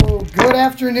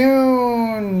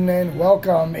afternoon and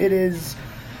welcome. It is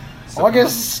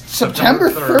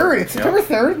September 3rd. It's September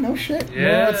 3rd? No shit.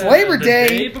 Yeah, it's Labor Day.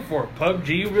 The day before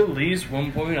PUBG release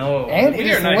 1.0. And it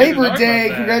is Labor Day.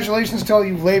 Congratulations to all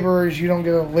you laborers. You don't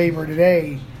get a labor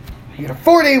today. You get a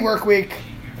 4-day work week.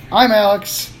 I'm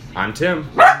Alex. I'm Tim.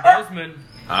 I'm Desmond.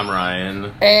 I'm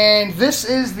Ryan. And this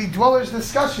is the Dwellers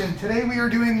Discussion. Today we are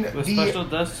doing the special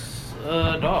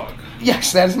dog.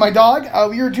 Yes, that is my dog.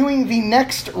 We are doing the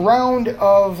next round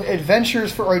of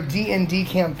adventures for our D&D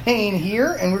campaign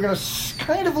here, and we're going to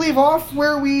kind of leave off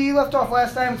where we left off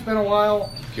last time. It's been a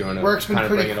while. Work's been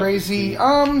pretty crazy.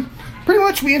 Pretty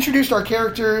much we introduced our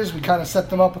characters. We kind of set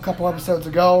them up a couple episodes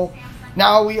ago.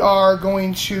 Now we are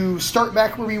going to start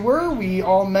back where we were. We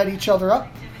all met each other up.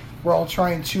 We're all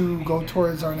trying to go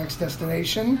towards our next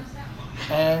destination.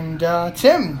 And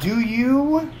Tim, do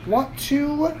you want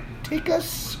to take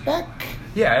us back?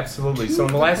 Yeah, absolutely. So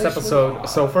in the last episode,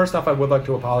 first off, I would like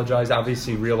to apologize.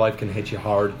 Obviously, real life can hit you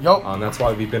hard. Yep. That's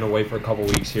why we've been away for a couple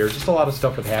weeks here. Just a lot of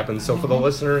stuff had happened. So for the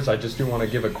listeners, I just do want to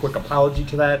give a quick apology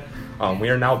to that. We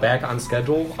are now back on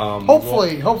schedule.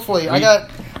 Hopefully. I got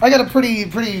a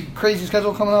pretty crazy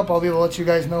schedule coming up. I'll be able to let you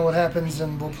guys know what happens,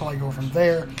 and we'll probably go from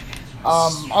there.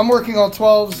 I'm working all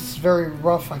 12s. It's very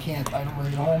rough. I don't really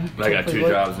get home. I got 2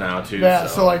 jobs now, too. Yeah,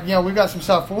 so we've got some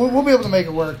stuff. We'll be able to make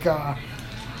it work.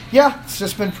 Yeah, it's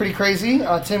just been pretty crazy.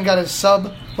 Tim got his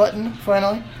sub button,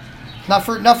 finally. Not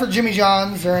for Jimmy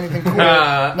John's or anything cool.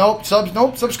 Nope,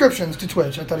 subscriptions to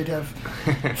Twitch. I thought he'd have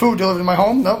food delivered to my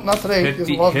home. Nope, not today.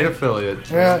 Hit affiliate.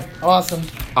 Yeah, awesome.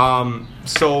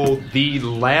 So the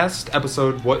last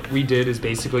episode, what we did is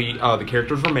basically the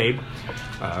characters were made.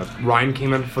 Ryan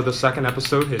came in for the second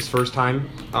episode, his first time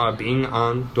being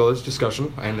on Dwellers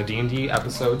Discussion and the D&D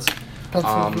episodes.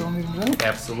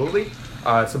 Absolutely.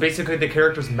 So basically the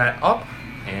characters met up,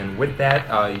 and with that,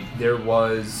 there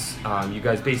was, you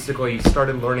guys basically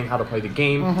started learning how to play the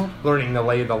game, learning the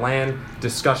lay of the land,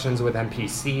 discussions with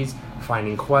NPCs,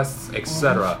 finding quests,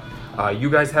 etc.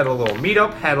 You guys had a little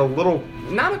meetup, had a little,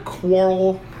 not a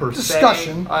quarrel per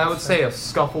discussion. I would say a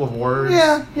scuffle of words.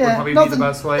 Yeah. Would probably be the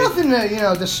best way. Nothing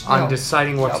to, on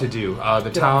deciding what to do.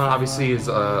 The town, obviously, is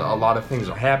a lot of things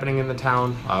are happening in the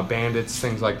town. Bandits,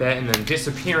 things like that, and then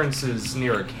disappearances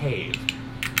near a cave.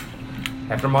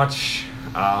 After much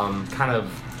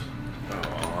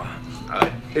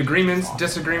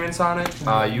disagreements on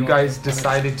it, you guys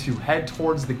decided to head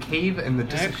towards the cave and the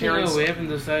disappearance. Actually, we haven't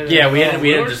decided. Yeah, we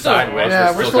didn't decide which.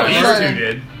 Yeah, we're still deciding. You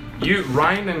did.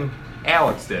 Ryan and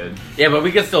Alex did. Yeah, but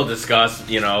we can still discuss.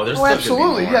 There's still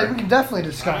absolutely. Could be more. Yeah, we can definitely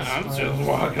discuss. I'm just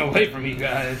walking away from you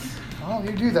guys. Oh,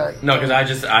 you do that. No,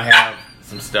 because I have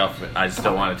some stuff I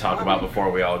still want to talk about before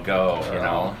we all go.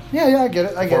 Yeah, I get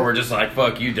it. Before we're just like,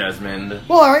 fuck you, Desmond.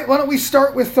 Well, all right. Why don't we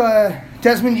start with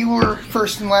Desmond? You were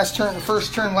first turn last time.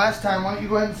 Why don't you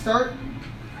go ahead and start?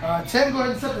 Tim, go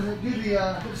ahead and do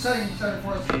the setting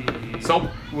for us. So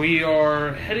we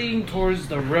are heading towards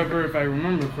the river, if I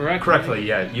remember correctly.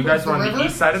 Yeah. You guys were on the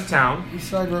east side of town. East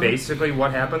side river. Basically,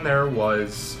 what happened there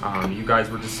was you guys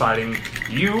were deciding.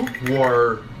 You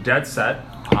were dead set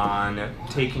on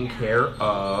taking care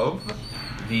of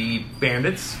the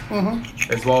bandits,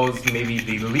 as well as maybe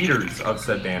the leaders of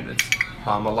said bandits.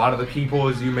 A lot of the people,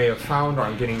 as you may have found,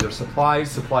 aren't getting their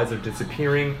supplies. Supplies are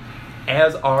disappearing,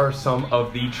 as are some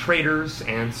of the traders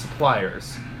and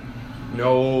suppliers.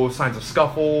 No signs of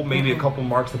scuffle, maybe a couple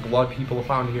marks of blood people have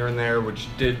found here and there, which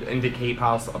did indicate a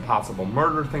possible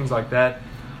murder, things like that.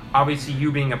 Obviously,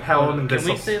 you being a paladin... Can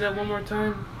we say that one more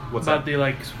time? What's about that?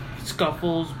 The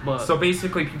scuffles, but... So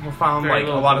basically people found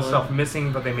a lot of stuff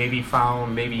missing, but they maybe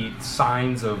found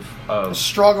signs of a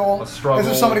struggle. As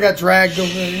if somebody got dragged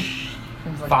over there.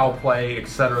 Foul play,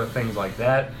 etc., things like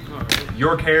that. Right.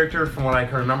 Your character, from what I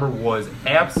can remember, was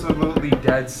absolutely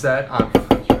dead set on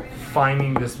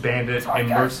finding this bandit and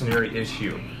mercenary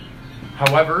issue.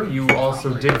 However, you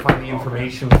also did find the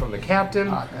information from the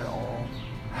captain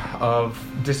of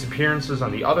disappearances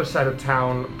on the other side of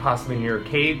town, possibly near a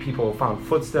cave. People found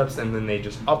footsteps, and then they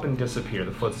just up and disappear.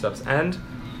 The footsteps end.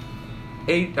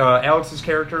 Alex's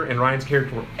character and Ryan's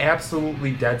character were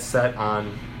absolutely dead set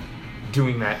on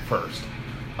doing that first.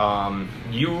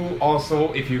 You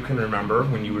also, if you can remember,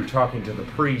 when you were talking to the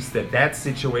priest, that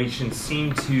situation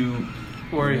seeed to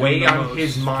weigh on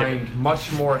his mind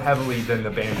much more heavily than the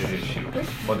bandit issue.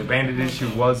 Well, the bandit issue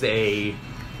was a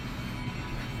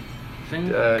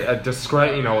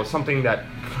something that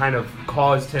kind of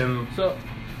caused him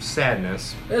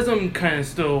sadness. As I'm kind of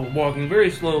still walking very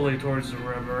slowly towards the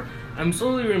river, I'm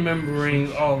slowly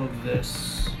remembering all of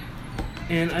this.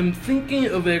 And I'm thinking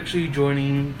of actually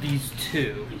joining these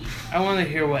two. I want to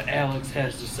hear what Alex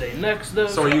has to say next, though.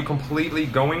 So are you completely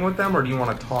going with them, or do you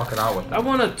want to talk it out with them? I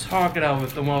want to talk it out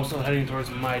with them, also heading towards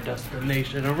my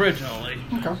destination originally.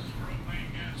 Okay.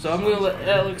 So I'm going to let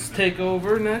Alex take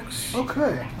over next.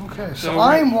 Okay. So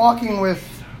I'm walking with...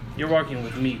 You're walking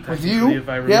with me, with you? If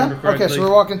I remember correctly. Okay, so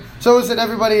we're walking... So is it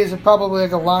probably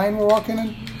like a line we're walking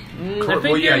in? I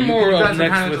think you're more up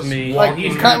next with me. Like,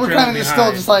 we're kind of just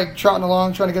still just like trotting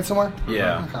along, trying to get somewhere?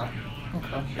 Yeah. Okay.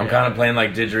 I'm kind of playing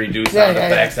like didgeridoo sound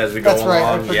effects as we go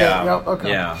along. Right. Yeah. Yep, okay.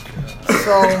 Yeah.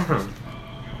 So,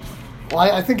 well,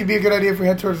 I think it'd be a good idea if we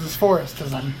head towards this forest,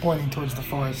 because I'm pointing towards the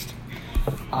forest.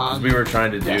 We were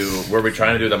trying to do. Were we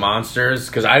trying to do the monsters?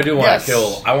 Because I do want to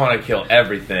kill. I want to kill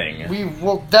everything. We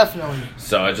will definitely.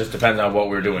 So it just depends on what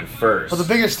we're doing first. But the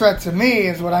biggest threat to me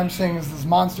is what I'm saying is this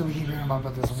monster we keep hearing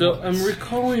about this. So I'm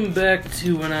recalling back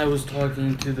to when I was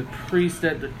talking to the priest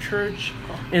at the church,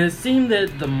 and it seemed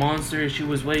that the monster issue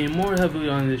was weighing more heavily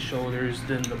on his shoulders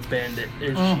than the bandit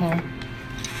issue.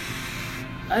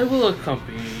 I will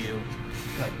accompany you.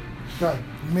 Good.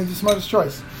 You made the smartest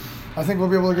choice. I think we'll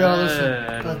be able to get out of this.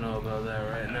 I don't know about that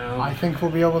right now. I think we'll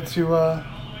be able to.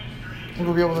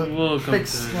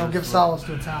 Fix, give solace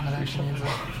to a town that actually needs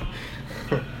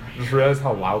it. Just realize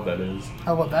how loud that is.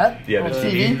 How about that? Yeah, the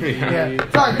TV. Yeah.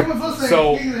 Sorry, everyone's listening.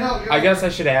 So, I guess I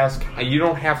should ask. You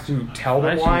don't have to tell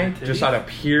them why. Just out of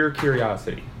pure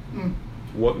curiosity,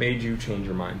 what made you change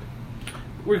your mind?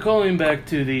 We're calling back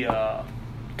to the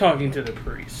talking to the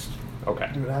priest.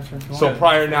 Okay. Do it after if you want. So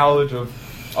prior knowledge of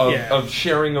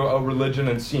sharing a religion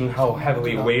and seeing how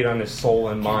heavily it weighed on his soul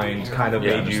and mind kind of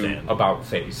made you about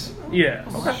face. Yeah.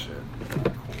 Okay.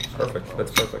 Perfect.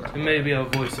 That's perfect. And maybe a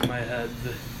voice in my head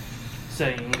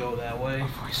saying go that way. A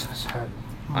voice in his head.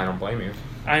 I don't blame you.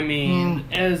 I mean,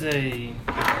 as a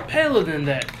paladin,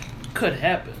 that could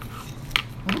happen.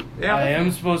 Yeah. I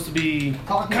am supposed to be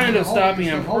kind of stopping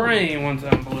and praying once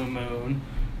on Blue Moon.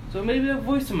 So maybe a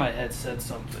voice in my head said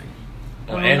something.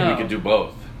 And we could do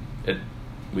both.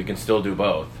 We can still do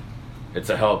both. It's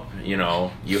a help, you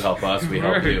help us, we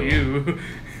help you.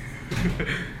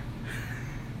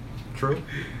 True.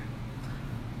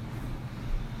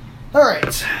 All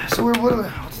right. So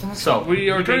what's the next? So we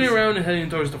are turning around and heading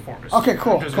towards the forest. Okay,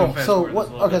 cool. So what?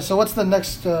 Okay, so what's the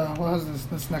next? What is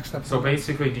this next step? So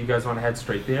basically, do you guys want to head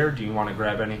straight there? Or do you want to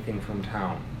grab anything from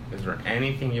town? Is there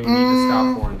anything you would need to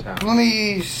stop for in town? Let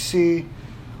me see.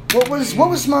 What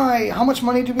was my? How much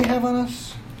money do we have on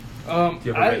us? Do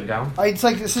you have it written down? It's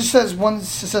like this. It says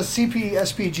CP,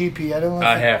 SP, GP. I don't know.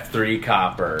 I have 3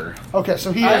 copper. Okay,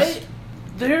 so he has.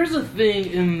 There's a thing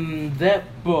in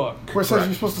that book Where it says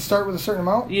you're supposed to start with a certain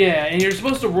amount? Yeah, and you're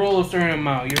supposed to roll a certain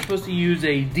amount. You're supposed to use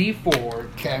a D4.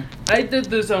 Okay. I did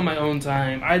this on my own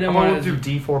time. I didn't I'm want going to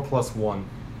do D4 plus 1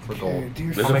 for gold.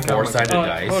 There's a 4-sided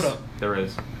dice. Hold up. There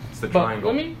is. It's the But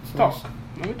triangle. let me talk.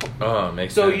 Oh,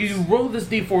 makes sense. So you roll this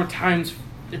D4 times...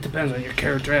 It depends on your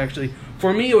character, actually.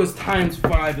 For me, it was times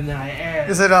 5, and then I add...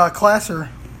 Is it class or...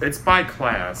 It's by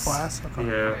class. Class? Okay.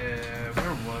 Yeah.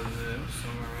 Where was it? It was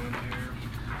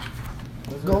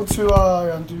somewhere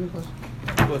around here. Go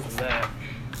to... It wasn't that.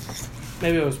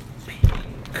 Maybe it was pink.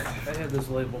 I had this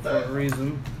label for a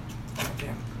reason.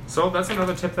 So that's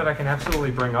another tip that I can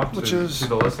absolutely bring up to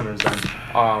the listeners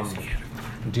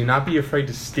then. Do not be afraid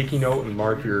to sticky note and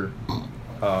mark your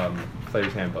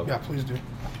player's handbook. Yeah, please do.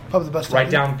 Probably the best. Write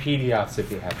down PDFs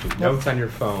if you have to. Yep. Notes on your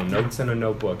phone, notes in a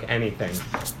notebook, anything.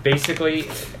 Basically,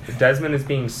 Desmond is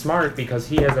being smart because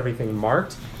he has everything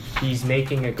marked. He's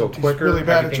making it go quicker. He's really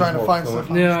bad at trying to find stuff.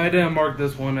 Yeah, I didn't mark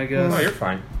this one, I guess. No, you're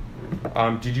fine.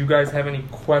 Did you guys have any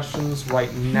questions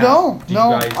right now?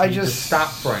 No, I just to stop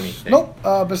for anything. Nope.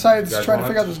 Besides trying to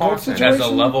figure out this gold situation. As a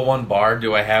level 1 bard,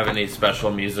 do I have any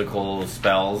special musical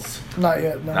spells? Not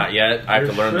yet. No. Not yet. I have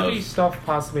to learn those. There should be those. stuff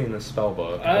possibly in the spell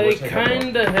book. I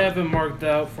kind of have it marked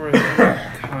out for him.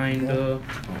 Kind of.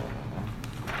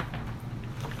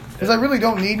 Because I really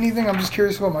don't need anything. I'm just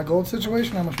curious about my gold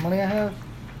situation. How much money I have.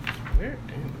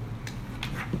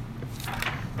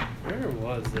 Where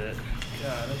was it?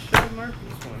 God, I should have marked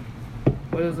this one.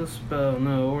 What is this spell?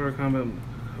 No, order combat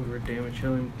over damage,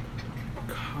 healing,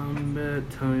 combat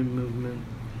time movement,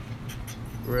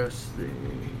 resting.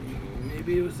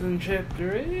 Maybe it was in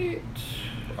chapter 8.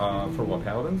 For what,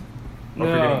 paladins? Or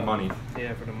No. for getting money?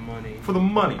 Yeah, for the money. For the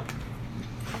money.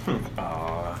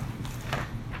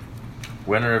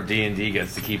 Winner of D&D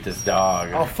gets to keep this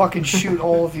dog. I'll fucking shoot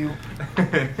all of you.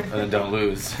 And then don't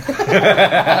lose.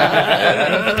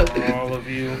 All of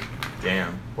you.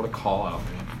 Damn, what a call out,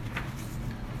 man.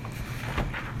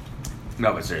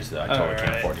 No, but seriously, I totally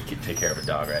can't afford to take care of a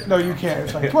dog right No, now. you can't.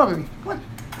 It's like, come on, baby. Come on.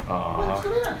 Aw.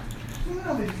 Come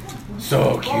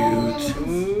So cute.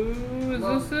 Ooh,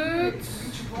 is this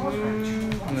it?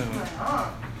 No.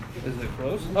 Is it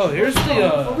close? Oh, here's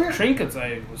the trinkets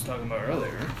I was talking about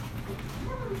earlier.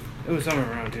 It was somewhere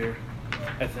around here,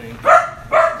 I think.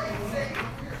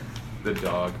 The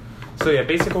dog. So yeah,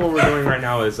 basically what we're doing right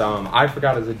now is I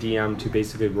forgot as a DM to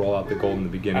basically roll out the gold in the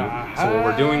beginning. So what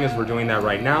we're doing is we're doing that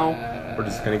right now. We're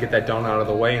just going to get that done out of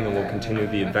the way and then we'll continue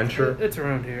the adventure. It's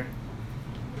around here.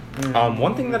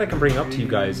 One thing that I can bring up to you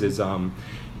guys is on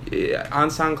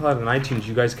SoundCloud and iTunes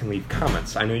you guys can leave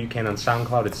comments. I know you can on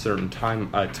SoundCloud at certain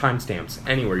timestamps.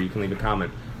 Anywhere you can leave a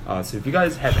comment. So if you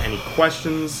guys have any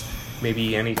questions,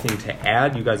 maybe anything to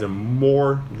add, you guys are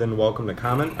more than welcome to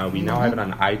comment. We now have it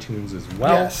on iTunes as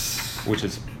well, Yes. which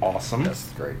is awesome. That's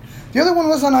great. The other one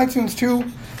was on iTunes too,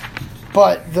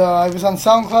 but I was on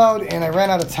SoundCloud and I ran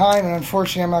out of time, and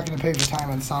unfortunately I'm not going to pay for time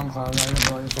on SoundCloud. I didn't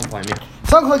realize. Don't blame me.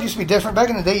 SoundCloud used to be different. Back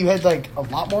in the day you had like a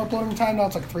lot more uploading time. Now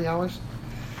it's like 3 hours.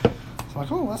 So I'm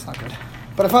like, oh, that's not good.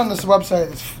 But I found this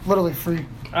website. It's literally free.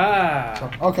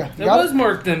 Okay. It was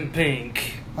marked in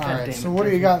pink. Alright, so what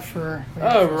do you got for...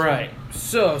 Alright,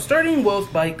 so starting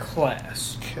wealth by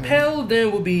class. Okay. Paladin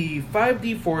will be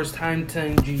 5d4s times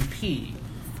 10 GP,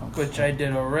 which I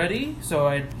did already. So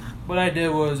what I did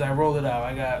was I rolled it out.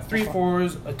 I got 3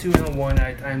 4s, a 2, and a 1.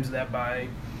 I times that by...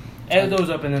 Add those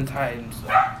up and then times.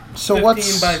 So 15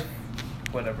 what's... by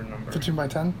whatever number. 15 by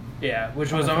 10? Yeah,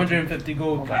 which was 150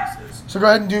 gold pieces. So go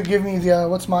ahead and give me the...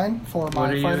 what's mine for What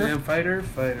my are fighter? you in? Fighter.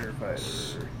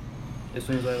 As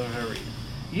soon as I learn how to read.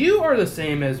 You are the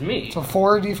same as me. So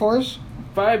 4 D4s?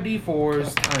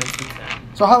 5d4s times the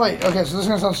 10. So how, wait, okay, so this is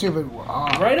going to sound stupid.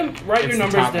 Write your the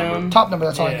numbers top down. number. Top number,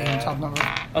 that's all I Yeah. need, top number.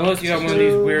 Unless you got one of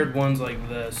these weird ones like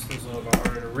this. This is a little bit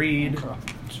harder to read. Okay.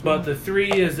 But the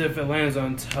 3 is if it lands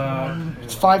on top.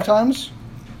 It's 5 times?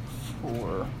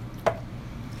 4,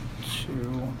 2,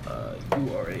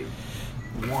 You are a...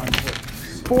 1,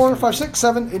 4, 5, 6,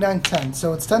 7, 8, 9, 10.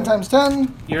 So it's 10 times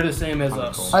 10. You're the same as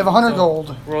us. I have 100 So,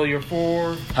 gold. Roll your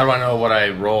 4. How do I know what I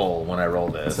roll when I roll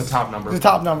this? It's the top number. The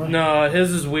top number. No,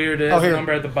 his is weird. It has here. a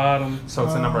number at the bottom. So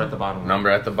it's the number at the bottom. Number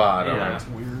at the bottom. Yeah. That's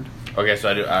weird. Okay, so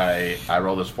I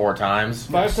roll this 4 times.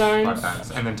 5 times. 5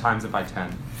 times. And then times it by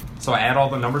 10. So add all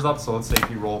the numbers up. So let's say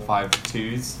if you roll 5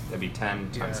 2s, that'd be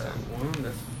 10 times 10. 1.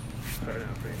 That's started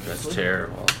out pretty That's nicely.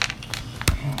 terrible.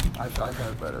 I've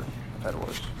had better. I've had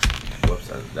worse. Whoops,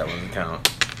 that doesn't count.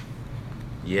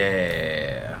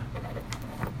 Yeah.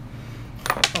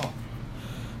 Oh.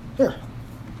 Here.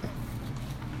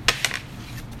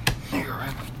 Here,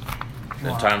 right?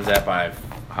 Then times that by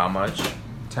how much?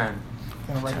 10.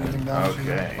 Gonna write anything down.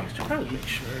 Okay. Should probably make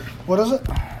sure. What is it?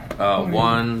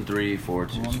 1, 3, 4,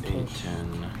 2, 1 8, plus-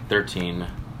 10, 13.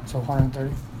 So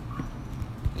 130.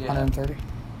 Yeah. 130.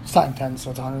 It's times 10,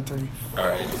 so it's 130.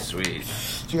 Alright, sweet.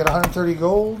 So you got 130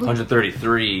 gold.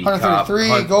 133.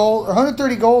 133 gold, or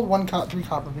 130 gold, 3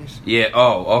 copper piece. Yeah,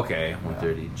 oh, okay.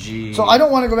 130 G. So I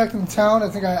don't want to go back to the town. I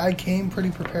think I came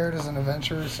pretty prepared as an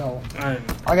adventurer, so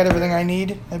I got everything I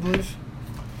need, I believe.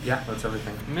 Yeah, that's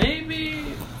everything.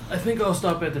 Maybe I think I'll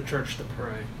stop at the church to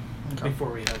pray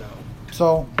before we head out.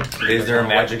 So Is there a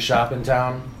magic shop in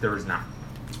town? There is not.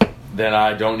 Then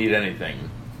I don't need anything.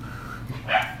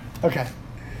 okay,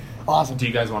 awesome. Do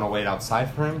you guys want to wait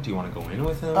outside for him? Do you want to go in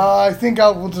with him? I think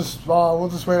we'll just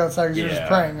wait outside because you're just Yeah.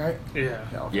 praying, right? Yeah.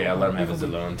 Yeah, let him have his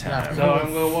alone time. So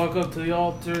I'm gonna walk up to the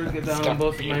altar, get down on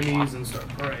both of my knees, and start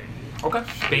praying. Okay.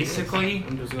 Basically,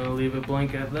 I'm just gonna leave it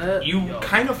blank at that. you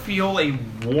kind of feel a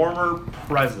warmer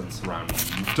presence around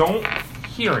you. You don't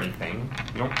hear anything.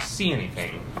 You don't see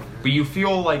anything. But you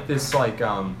feel like this,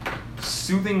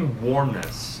 soothing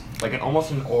warmness. Like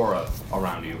almost an aura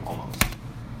around you, almost.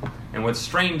 And what's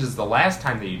strange is the last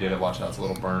time that you did it, watch out, it's a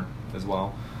little burnt as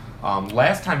well.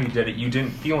 Last time you did it, you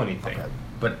didn't feel anything.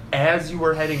 But as you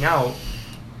were heading out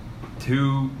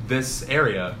to this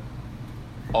area,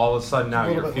 all of a sudden now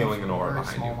you're feeling an aura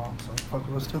behind you. Amount, so fuck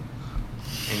with us too.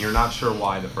 And you're not sure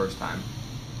why the first time.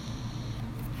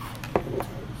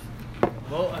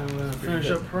 Well, I'm gonna finish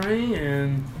up praying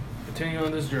and continue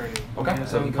on this journey. Okay,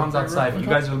 so he comes outside. You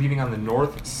guys are leaving on the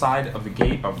north side of the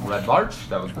gate of Red Larch.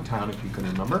 That was the town, if you can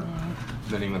remember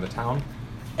the name of the town.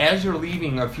 As you're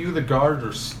leaving, a few of the guards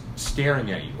are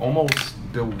staring at you, almost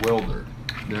bewildered.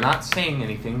 They're not saying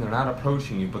anything, they're not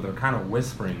approaching you, but they're kind of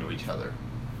whispering to each other.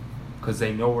 Because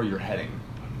they know where you're heading.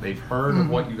 They've heard of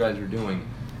what you guys are doing,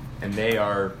 and they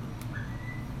are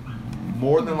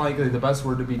more than likely, the best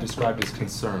word to be described is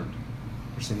concerned.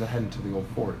 They're saying they're heading to the old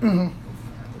fort.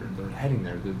 They're heading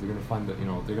there. They're gonna find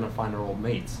they're gonna find their old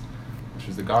mates, which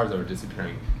was the guards that were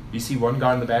disappearing. You see one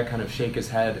guard in the back kind of shake his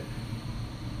head,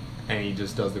 and he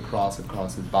just does the cross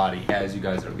across his body as you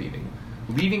guys are leaving.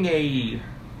 leaving a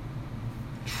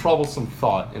troublesome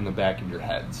thought in the back of your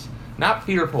heads. Not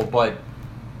fearful, but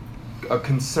a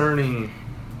concerning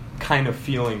kind of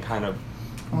feeling kind of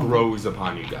grows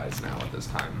upon you guys now at this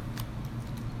time.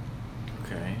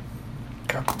 Okay.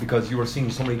 Because you are seeing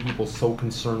so many people so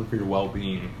concerned for your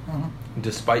well-being,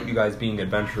 despite you guys being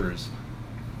adventurers.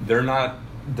 They're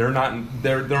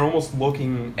almost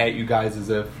looking at you guys as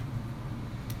if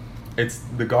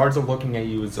the guards are looking at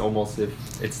you as almost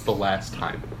if it's the last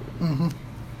time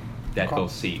that they'll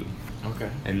see you. Okay.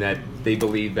 And that they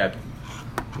believe that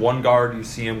one guard, you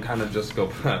see him kind of just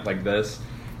go like this,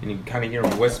 and you kind of hear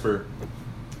him whisper,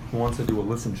 who wants to do a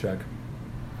listen check?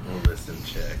 A listen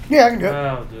check. Yeah, I can do it.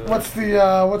 I'll do it. What's the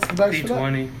dice for that?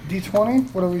 D20.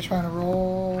 D20? What are we trying to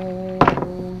roll?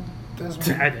 This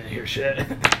one. I didn't hear shit.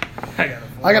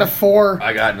 I got a 4.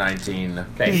 I got 19.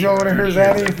 He's no one hears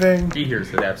anything. He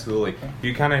hears it, absolutely.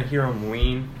 You kind of hear him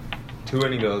lean to it,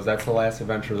 and he goes, that's the last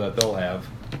adventure that they'll have.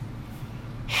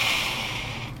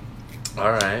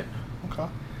 All right. Okay.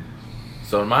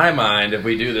 So in my mind, if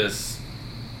we do this,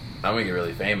 I'm gonna get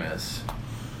really famous.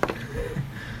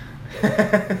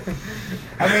 I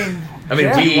mean,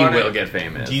 We yeah. will get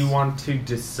famous. Do you want to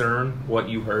discern what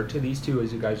you heard to these two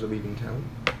as you guys are leaving town?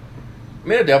 I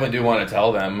mean, I definitely do want to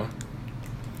tell them.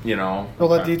 You know. Roll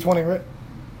that D20, right?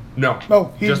 No.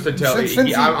 No, just to tell you. Since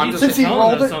he telling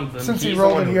rolled us it, something. since he He's the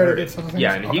rolled one it, who he already heard did it. something.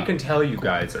 Yeah, and he Okay. can tell you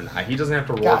guys or not. He doesn't have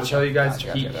to roll Gotcha. to tell you guys.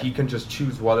 Gotcha. He can just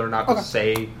choose whether or not to Okay.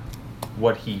 say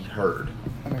what he heard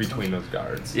That makes between those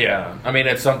guards. Yeah, I mean,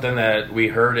 it's something that we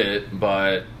heard it,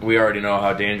 but we already know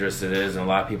how dangerous it is, and a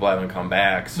lot of people haven't come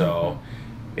back, so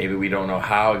maybe we don't know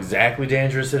how exactly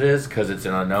dangerous it is because it's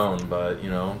an unknown, but, you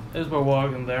know. As we're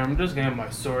walking there, I'm just gonna have my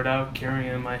sword out, carrying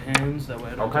it in my hands. That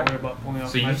way I don't Okay. worry about pulling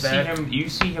off So my back. you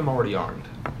see him already armed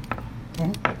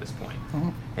Mhm. at this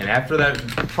point. And after that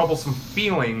troublesome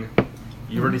feeling,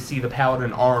 you already see the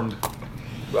paladin armed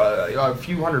a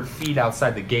few hundred feet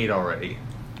outside the gate already.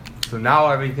 So now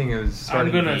everything is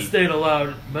starting I'm gonna to be... state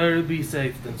aloud, better be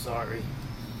safe than sorry.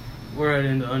 We're right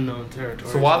into unknown territory.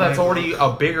 So while that's already a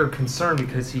bigger concern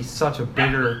because he's such a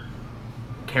bigger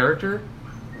character,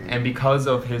 and because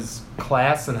of his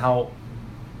class and how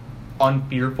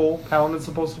unfearful Paladin's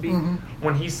supposed to be,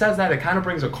 when he says that, it kind of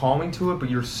brings a calming to it, but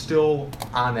you're still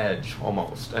on edge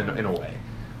almost, in a way.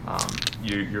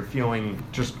 You're feeling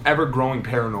just ever-growing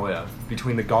paranoia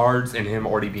between the guards and him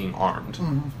already being armed.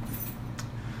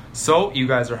 So, you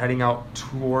guys are heading out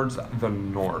towards the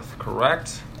north,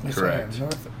 correct? Yes, Correct. I am.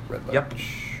 North Red Lodge. Yep.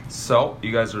 So,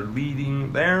 you guys are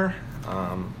leading there.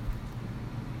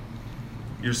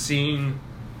 You're seeing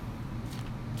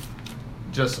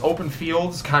just open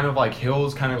fields, kind of like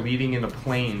hills, kind of leading into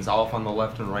plains off on the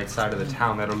left and right side of the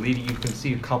town that are leading. You can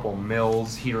see a couple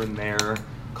mills here and there, a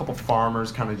couple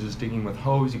farmers kind of just digging with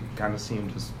hoes. You can kind of see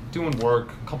them just doing work,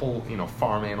 a couple,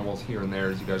 farm animals here and there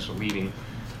as you guys are leading.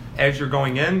 As you're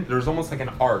going in, there's almost like an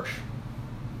arch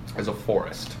as a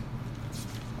forest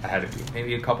ahead of you.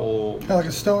 Maybe a couple. Kind of like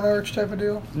a stone arch type of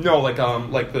deal. No,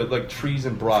 like trees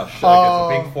and brush. It's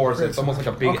a big forest. great. It's almost like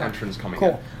a big Okay. entrance coming Cool.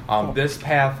 in. Cool. This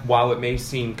path, while it may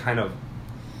seem kind of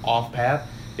off path,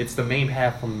 it's the main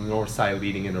path from the north side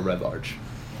leading into Red Larch.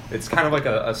 It's kind of like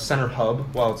a center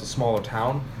hub. While it's a smaller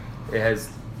town, it has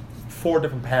 4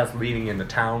 different paths leading into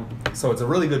town. So it's a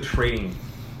really good trading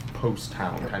post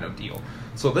town kind of deal.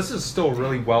 So this is still a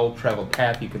really well-traveled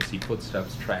path. You can see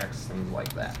footsteps, tracks, things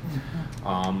like that.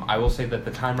 I will say that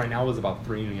the time right now is about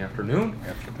 3 in the afternoon.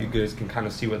 You guys can kind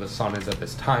of see where the sun is at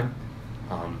this time.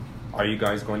 Are you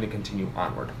guys going to continue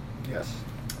onward? Yes.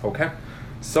 Okay.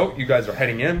 So you guys are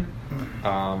heading in.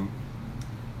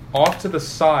 Off to the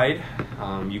side,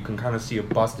 you can kind of see a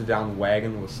busted down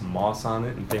wagon with some moss on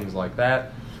it and things like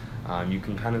that. You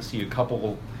can kind of see a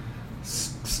couple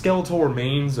skeletal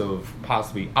remains of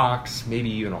possibly ox, maybe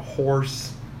even a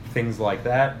horse, things like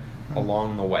that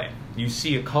along the way. You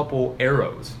see a couple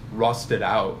arrows rusted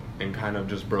out and kind of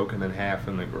just broken in half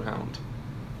in the ground.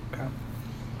 Okay.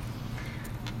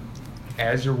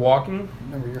 As you're walking,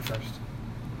 Remember, you're first.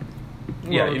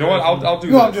 yeah, you know what? I'll do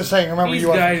No, this. I'm just saying. Remember, He's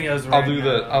you are. guiding us right I'll do now.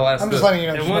 the. I'll ask. I'm just the- letting you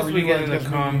know. And just once remember we you get are into because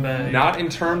we- combat, Not in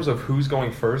terms of who's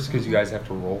going first, because you guys have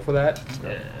to roll for that.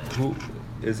 Yeah. Who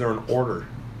is there an order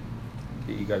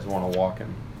that you guys want to walk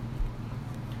in?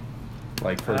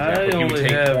 Like for I example, you only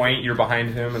take have- point, you're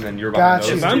behind him, and then you're behind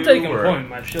Gotcha. those If I'm two, taking or point,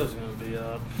 my shield's gonna be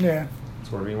up. Yeah,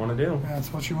 it's whatever you want to do.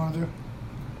 that's what you want to do.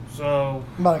 So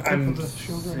I'm about to equip I'm with the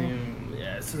shield right now.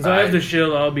 yeah, since I have the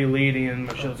shield, I'll be leading, and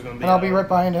my shield's gonna be. And I'll be up. right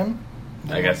behind him.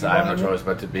 I guess I have no choice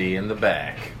but to be in the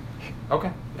back.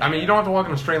 Okay. I mean, you don't have to walk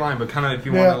in a straight line, but kind of if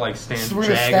you Yeah. want to like stand. So we're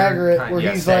gonna jagger, stagger it, kinda- where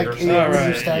yeah, he's stagger like, style. yeah, All where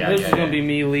you right, stagger. this is gonna be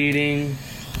me leading.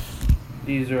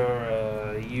 These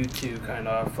are you two kind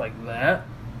of off like that.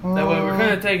 That way we're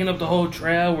kind of taking up the whole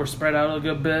trail. We're spread out a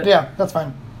good bit. Yeah, that's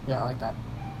fine. Yeah, I like that.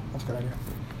 That's a good idea.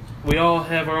 We all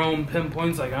have our own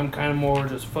pinpoints. Like I'm kind of more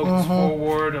just focus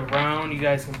forward, around. You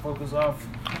guys can focus off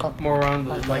more around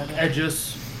the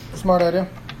edges. Smart idea.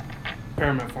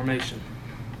 Pyramid formation.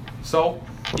 So,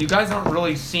 you guys aren't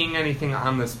really seeing anything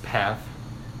on this path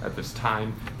at this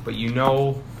time, but you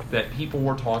know that people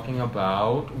were talking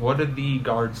about, what did the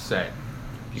guards say?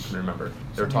 If you can remember.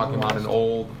 They were talking about an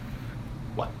old,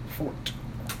 fort.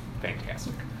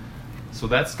 Fantastic. So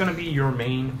that's going to be your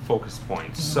main focus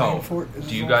point. So,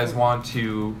 do you old guys fort. want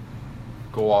to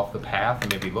go off the path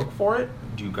and maybe look for it?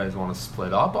 Do you guys want to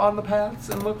split up on the paths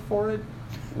and look for it?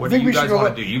 What do you guys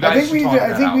want to do? You guys should talk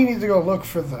that out. we need to go look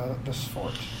for this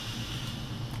fort.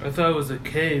 I thought it was a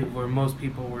cave where most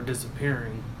people were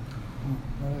disappearing.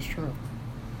 That is true.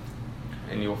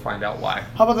 And you'll find out why.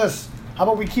 How about this? How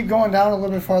about we keep going down a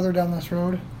little bit farther down this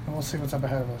road, and we'll see what's up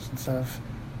ahead of us. Instead of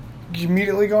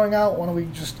immediately going out, why don't we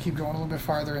just keep going a little bit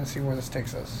farther and see where this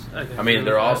takes us? I mean,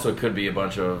 there also could be a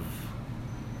bunch of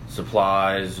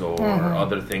supplies or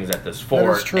other things at this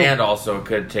fort, and also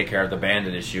could take care of the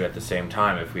bandit issue at the same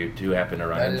time if we do happen to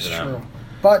run into them. That is true.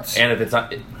 But and if it's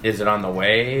not, is it on the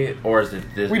way or is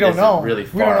it? We don't know. Really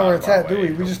far we don't know where it's at, do way?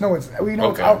 we? We just know it's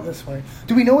out this way.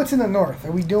 Do we know it's in the north?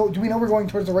 Do we know we're going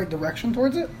towards the right direction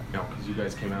towards it? No, because you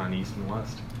guys came in on east and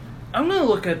west. I'm gonna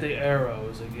look at the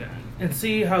arrows again and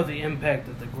see how they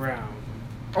impacted the ground.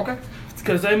 Okay.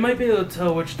 Because I might be able to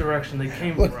tell which direction they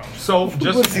came from. So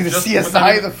just let's see the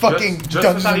CSI, the fucking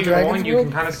Dungeons and Dragons. You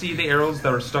can kind of see the arrows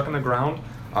that are stuck in the ground.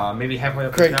 Maybe halfway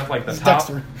up the Great. snap, like the It's top,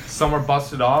 Dexter. some are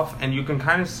busted off, and you can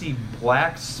kind of see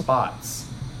black spots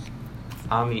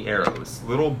on the arrows.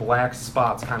 Little black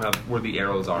spots kind of where the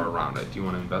arrows are around it. Do you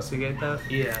want to investigate that?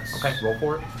 Yes. Okay, roll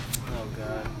for it. Oh,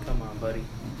 God. Come on, buddy.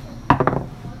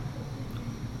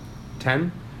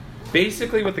 10.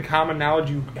 Basically, with the common knowledge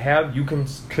you have, you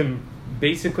can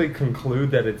basically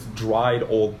conclude that it's dried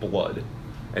old blood,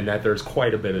 and that there's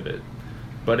quite a bit of it.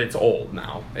 But it's old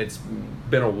now. It's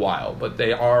been a while, but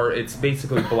it's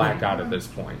basically blacked out at this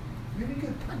point.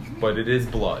 But it is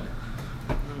blood.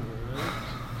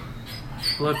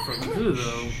 Blood from who,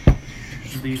 though?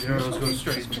 These arrows go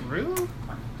straight through?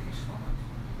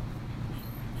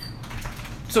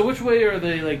 So which way are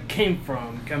they, came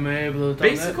from? Can I able to tell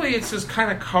Basically, it's just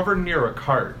kind of covered near a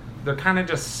cart. They're kind of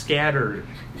just scattered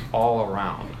all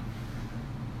around.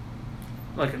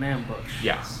 Like an ambush?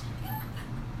 Yes.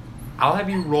 I'll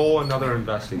have you roll another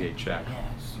investigate check.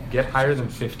 Get higher than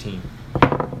 15.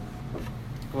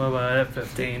 What about at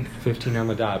 15? 15 on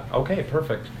the dot. Okay,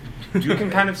 perfect. You can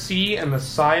kind of see in the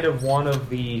side of one of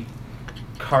the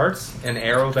carts an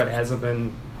arrow that hasn't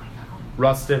been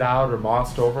rusted out or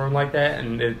mossed over like that,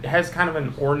 and it has kind of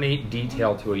an ornate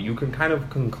detail to it. You can kind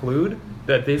of conclude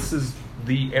that this is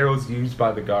the arrows used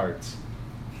by the guards.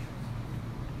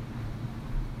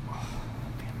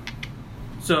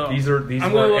 So these I'm going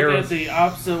to look arrows. at the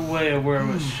opposite way of where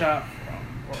it was shot from.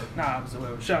 Or not opposite way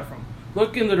it was shot from.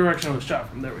 Look in the direction it was shot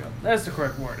from. There we go. That's the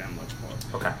correct word I'm looking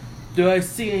for. Okay. Do I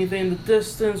see anything in the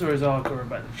distance, or is it all covered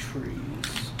by the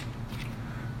trees?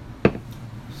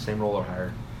 Same roll or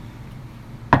higher.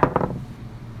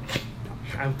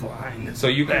 I'm blind. So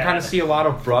you can kind of see a lot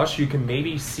of brush. You can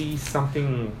maybe see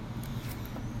something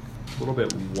a little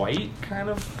bit white kind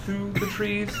of through the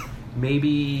trees.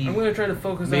 Maybe I'm going to try to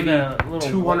focus on that little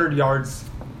 200 yards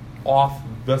off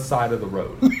the side of the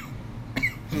road.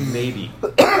 Maybe.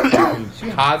 You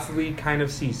can possibly kind of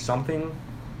see something,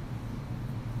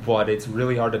 but it's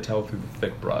really hard to tell through the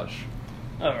thick brush.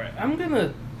 Alright, I'm going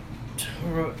to...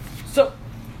 So,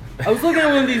 I was looking at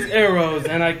one of these arrows,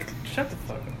 and I... Shut the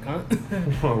fuck up,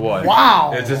 cunt. What?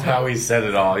 Wow. It's just how he said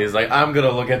it all. He's like, I'm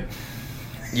gonna look at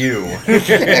you.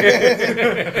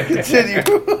 Continue.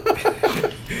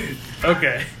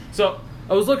 Okay, so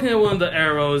I was looking at one of the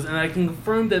arrows, and I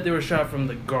confirmed that they were shot from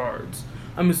the guards.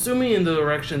 I'm assuming in the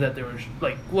direction that they were,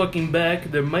 looking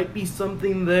back, there might be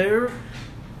something there,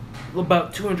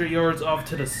 about 200 yards off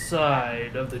to the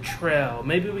side of the trail.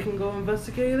 Maybe we can go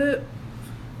investigate it?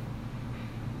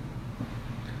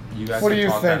 You guys What do can you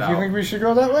talk think? that You out. think we should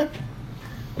go that way?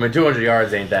 I mean, 200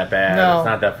 yards ain't that bad. No. It's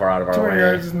not that far out of our 200 way.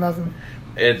 yards is nothing.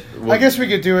 Well, I guess we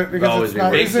could do it because always it's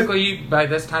not. is it- Basically, by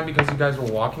this time, because you guys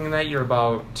were walking in that, you're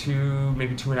about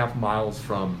maybe 2.5 miles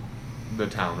from the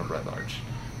town of Red Larch.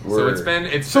 So it's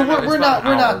been So been- we're it's not about an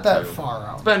hour not that or two. far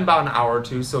out. It's been about an hour or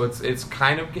two, so it's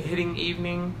kind of hitting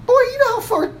evening. Boy, you know how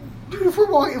far, dude.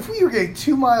 If we were getting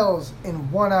 2 miles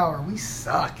in 1 hour, we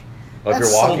suck. Well, if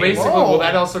That's you're so Well, walking, basically, Whoa.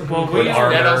 that also concludes, we-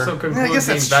 that also Yeah, I concludes guess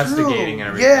the that's investigating true. and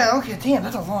everything. Yeah, okay, damn,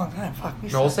 that's a long time. Fuck.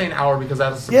 No, we'll say an hour because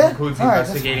that also Yeah? concludes the All right, that's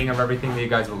investigating of everything that you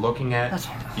guys were looking at. That's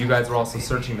fine. You guys were also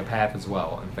searching the path as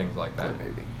well and things like that. Good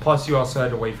baby. Plus, you also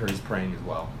had to wait for his praying as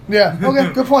well. Yeah,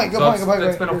 okay, good point, good So point, it's- good point.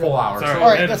 it's been a full hour. Sorry, So All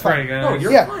right, had that's to pray, fine. guys. No,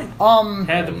 you're Yeah, fine.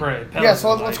 Had to pray. yeah, so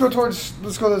let's Pelican go life. towards,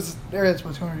 let's go to this area that's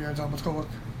about 200 yards up. Let's go look.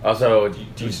 also,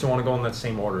 Do you still want to go in that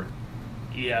same order?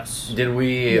 Yes. did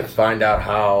we Yes. find out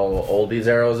how old these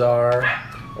arrows are,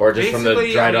 or just from the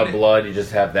Basically, dried I up mean, blood? You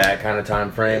just have that kind of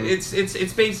time frame. It's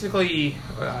basically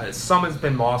some has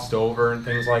been mossed over and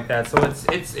things like that. So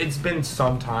it's been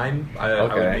some time. I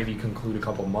would Okay. maybe conclude a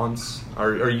couple months,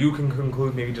 or you can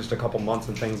conclude maybe just a couple months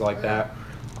and things like that.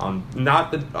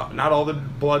 Not all the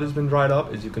blood has been dried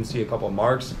up, as you can see a couple of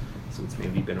marks. So it's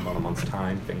maybe been about a month's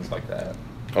time, things like that.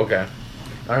 Okay.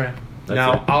 All right. That's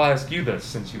Now it. I'll ask you this,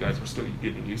 since you guys are still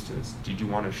getting used to this. Did you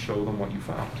want to show them what you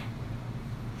found?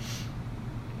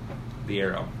 The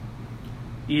arrow,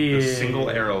 Yeah. the single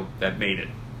arrow that made it.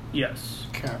 Yes.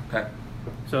 Okay. Okay.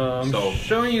 So I'm So-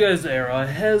 showing you guys the arrow. It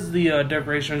has the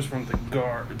decorations from the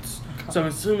guards. So I'm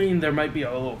assuming there might be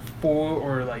a little fort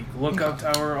or like lookout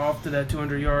tower off to that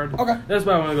 200 yard. Okay. That's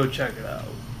why I want to go check it out.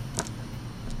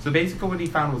 So basically what he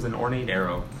found was an ornate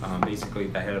arrow, basically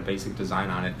that had a basic design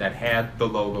on it that had the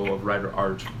logo of Red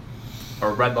Arch,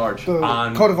 or Red Larch The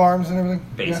on coat of arms and everything?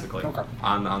 basically Yeah? Okay.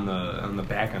 on the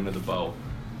back end of the bow,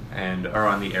 or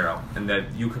on the arrow, and that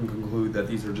you can conclude that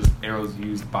these are just arrows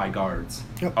used by guards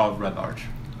Yep. of Red Larch,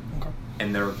 Okay.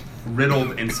 and they're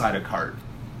riddled inside a cart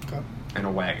Okay. and a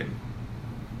wagon,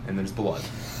 and there's blood.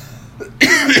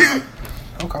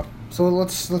 Okay. So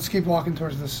let's keep walking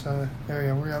towards this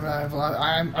area.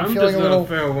 I'm I'm feeling just a gonna little.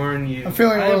 fair warn you. I'm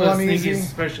feeling a little I have uneasy. a sneaky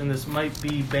suspicion this might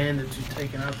be bandits who've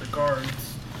taken out the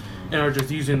guards and are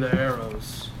just using the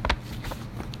arrows.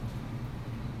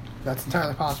 That's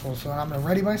entirely possible. So I'm gonna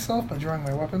ready myself by drawing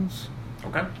my weapons.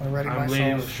 Okay. I'm gonna ready I'm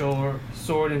leading with myself.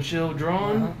 sword and shield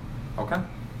drawn. Uh-huh. Okay.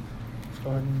 Let's go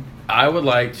ahead and. I would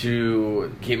like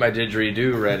to keep my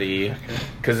didgeridoo ready,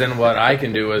 because then what I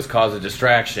can do is cause a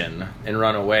distraction and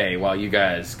run away while you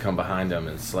guys come behind them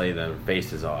and slay their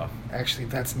faces off. Actually,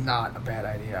 that's not a bad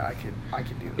idea. I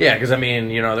could do that. Yeah, because I mean,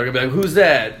 you know, they're gonna be like, "Who's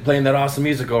that playing that awesome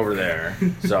music over there?"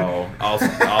 So I'll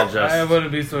I just.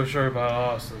 wouldn't be so sure about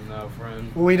Austin now,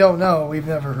 friend. Well, we don't know. We've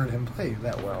never heard him play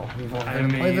that well. We've only I heard him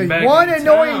play mean, the back one in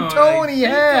annoying town, tone I he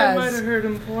think I might has. have heard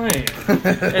him playing. And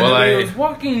Well, then I- he was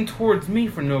walking towards me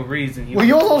for no reason. He Well,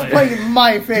 you was almost playing. played in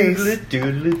my face. Is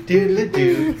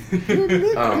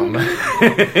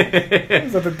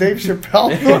Is that the Dave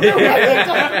Chappelle?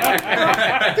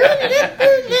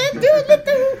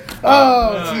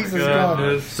 Oh, Jesus God.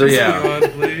 goodness. So, yeah. Go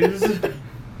on, please.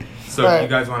 So Right. you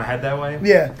guys want to head that way?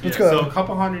 Yeah, let's go. So a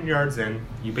couple hundred yards in,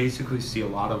 you basically see a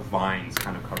lot of vines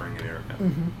kind of covering an area.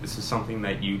 This is something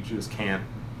that you just can't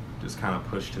just kind of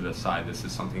push to the side. This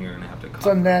is something you're going to have to cut. It's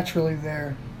unnaturally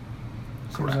there.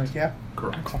 Seems Correct. like, yeah.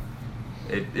 Correct. Okay.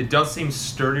 It does seem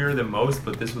sturdier than most,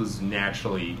 but this was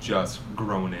naturally just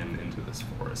grown into this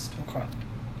forest. Okay.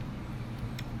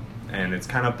 And it's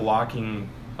kind of blocking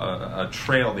a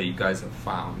trail that you guys have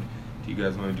found. Do you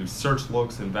guys want to do search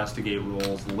looks, investigate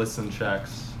rolls, listen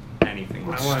checks, anything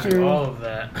like I that? want to do- do all of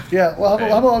that. Yeah, well, Okay.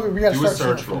 how about we gotta Do a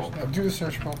start search first. roll. Yeah, do the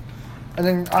search roll. And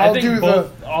then I I'll think do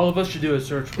both, all of us should do a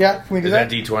search. the. Yeah, can we do Is that?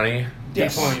 that D20?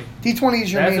 Yes. D20. D20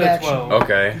 is your That's main a action. 12.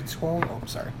 Okay. D12. Oh, I'm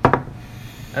sorry.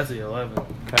 That's the 11.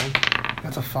 Okay.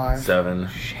 That's a 5. 7.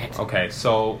 Okay,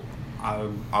 so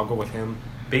I'll go with him.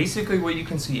 Basically, what you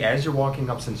can see as you're walking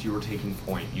up, since you were taking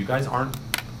point, you guys aren't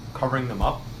covering them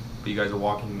up, but you guys are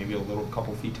walking maybe a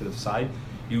couple feet to the side.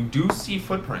 You do see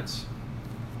footprints,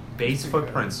 base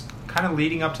footprints, kind of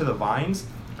leading up to the vines,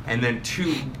 and then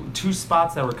two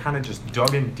spots that were kind of just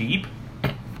dug in deep,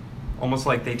 almost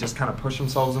like they just kind of push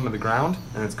themselves into the ground,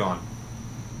 and it's gone.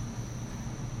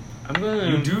 I'm gonna.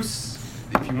 You do,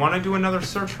 if you want to do another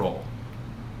search roll,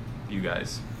 you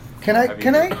guys. Can Have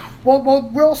you- I? Well,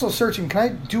 we're also searching. Can I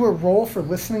do a roll for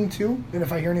listening too? And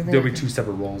if I hear anything, There'll I be can- two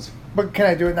separate rolls. But can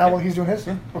I do it now while he's doing his?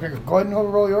 Okay, good. Go ahead and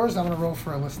roll yours. I'm gonna roll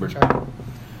for a listen check.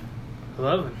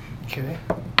 11. Okay.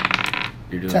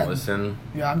 You're doing 10. listen.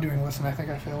 Yeah, I'm doing listen. I think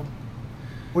I failed.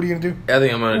 What are you gonna do? I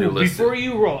think I'm gonna do Ooh, listen. before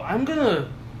you roll, I'm gonna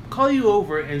call you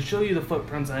over and show you the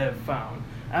footprints I have found.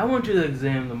 I want you to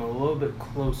examine them a little bit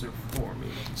closer for me.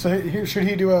 So here, should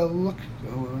he do a look?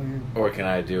 Or can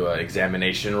I do an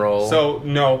examination roll? So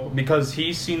no, because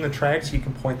he's seen the tracks, he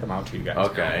can point them out to you guys.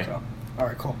 Okay. So, all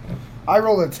right, cool. I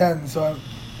rolled a 10, so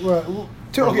two.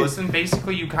 So Okay. listen,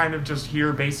 basically, you kind of just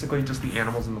hear basically just the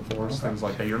animals in the forest, things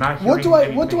like that. You're not. What do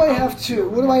hearing I anything have to?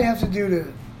 What do I have to do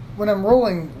to? when I'm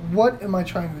rolling, what am I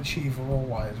trying to achieve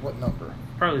roll-wise? What number?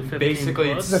 Probably 15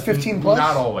 Basically, plus. Is it 15 plus?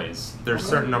 Not always. There's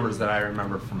certain numbers that I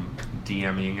remember from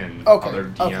DMing and Okay, other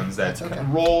okay, DMs that's that okay.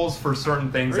 rolls for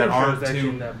certain things that Pretty sure aren't it's actually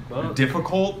in too that book.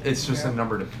 difficult. It's just Yeah. a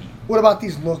number to beat. What about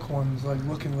these look ones, like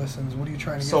look and listens? What are you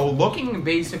trying to get? So from looking,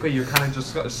 basically, you're kind of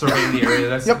just surveying the area.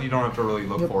 That's Yep. you don't have to really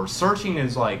look Yep. for. Searching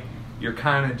is like you're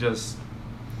kind of just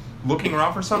looking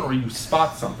around for something, or you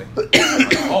spot something. Like,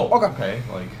 oh, okay.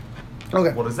 Like,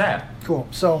 Okay, what is that? cool.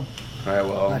 So, All right,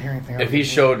 well, Not hearing anything if out he of it.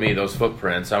 showed me those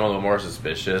footprints, I'm a little more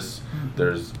suspicious.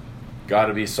 There's got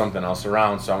to be something else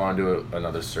around, so I want to do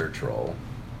another search roll.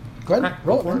 go ahead, Okay,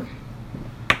 roll go for it.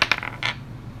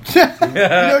 You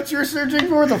know what you're searching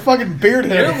for? The fucking beard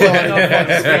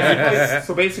head.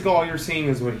 So basically, all you're seeing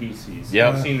is what he sees.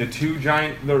 Yep. You've seen the two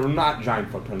giant, they're not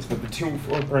giant footprints, but the two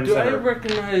footprints Do that I are,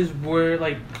 recognize where,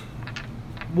 like,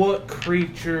 what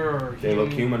creature or they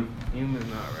look human. Human,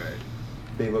 not right.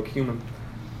 They look human.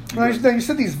 Now, you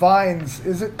said these vines.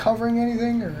 Is it covering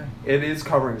anything, or It is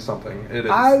covering something. It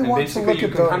is. I And want to basically look you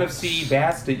at can kind of those. see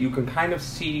past it. You can kind of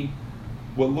see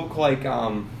what look like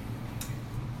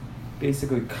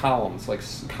basically columns, like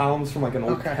columns from like an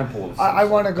old okay? temple. Of I some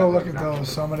want to sort. go look at Not those, sure.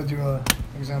 so I'm gonna do a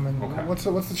examine. Okay. What's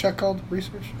the check called?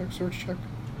 Research check, search check,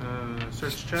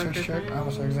 Search check. search check. think? I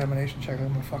almost said examination check.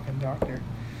 I'm a fucking doctor.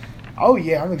 Oh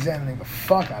yeah, I'm examining the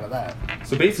fuck out of that.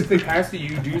 So basically, past it,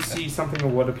 you do see something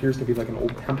of what appears to be like an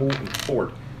old temple and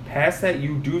fort. Past that,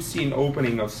 you do see an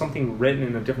opening of something written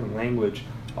in a different language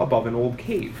above an old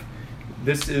cave.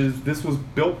 This was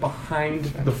built behind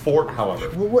the fort, however.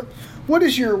 What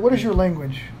is your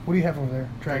language? What do you have over there,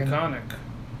 Dragon? Draconic.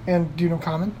 And do you know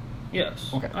Common?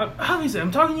 Yes. Okay. Obviously,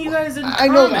 I'm talking to you guys in I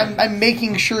know. common. I'm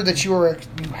making sure that you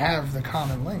have the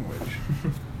Common language.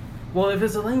 Well, if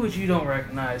it's a language you don't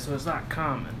recognize, so it's not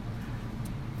common.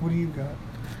 What do you got?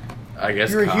 I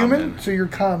guess You're common. a human, so you're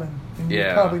Common, and you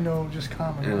Yeah. probably know just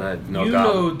Common. And I know You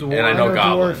goblin. know dwarf. And I know I know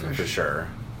goblin dwarfish. for sure.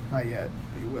 Not yet,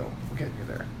 but you will. We'll get you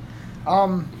there.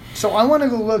 So I want to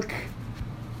go look.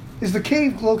 Is the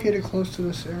cave located close to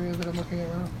this area that I'm looking at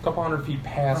now? A couple hundred feet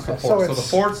past Okay, the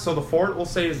fort. so So the fort we'll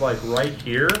say is like right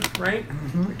here, right?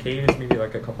 Mhm. The cave is maybe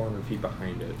like a couple hundred feet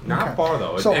behind it. Not Okay. far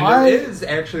though. So and I- there is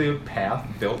actually a path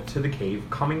built to the cave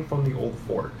coming from the old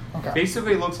fort. Okay.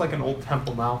 Basically, it looks like an old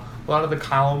temple now. A lot of the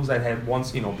columns that had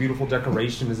once, beautiful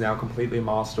decoration is now completely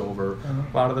mossed over.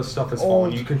 Mhm. A lot of the stuff is Old.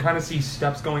 fallen. You can kind of see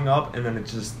steps going up, and then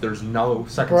it's just there's no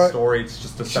second Right. story. It's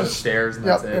just a set of Just- stairs, and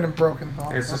Yep, that's it. and a broken thought.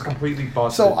 And it's just Okay. completely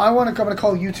busted. So I'm going to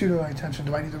call you two to my attention.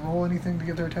 Do I need to roll anything to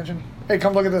get their attention? Hey,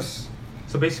 come look at this.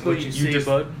 So basically, What you see,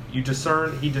 bud? you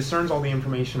discern. He discerns all the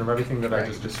information of everything that I Right.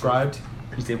 just described.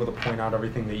 He's able to point out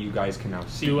everything that you guys can now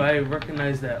see. Do I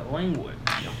recognize that language?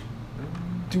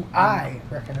 Do I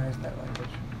recognize that language?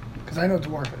 Because I know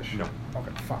Dwarfish. No.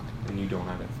 Okay, fuck. And you don't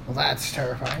have it. Well, that's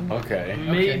terrifying. Okay.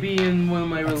 Maybe in one of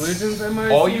my religions I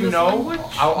might All see you this know, language?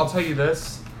 I'll tell you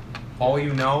this. All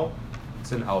you know,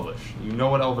 it's in Elvish. You know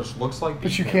what Elvish looks like,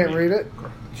 But you can't read it?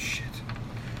 Correct. Shit.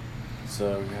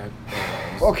 So we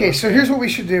got. Okay, so here's what we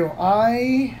should do.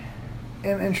 I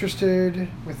am interested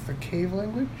with the cave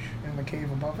language and the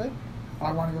cave above it.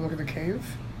 I want to go look at the cave.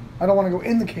 I don't want to go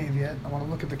in the cave yet. I want to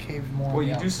look at the cave more. Well, on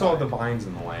you the do still have the outside. vines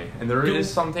in the way, and there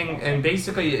is something, and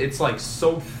basically it's like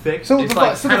so thick. So it's the,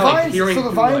 like so the kinda like vines, peering so the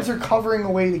through, vines like, are covering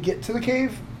a way to get to the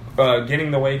cave.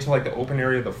 getting the way to like the open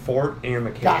area of the fort and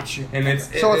the cave. Got you. And it's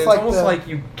So it's like almost the- like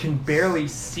you can barely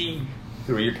see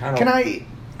through. You're kind of Can I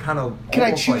can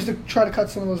I choose to try to cut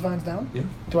some of those vines down? Yeah.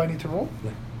 Do I need to roll?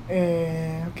 Yeah.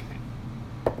 And okay.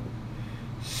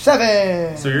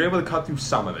 7. So you're able to cut through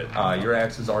some of it. Your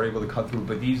axes are able to cut through,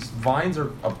 but these vines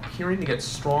are appearing to get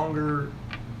stronger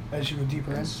as you go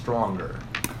deeper in. and stronger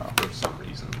for some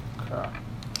reason.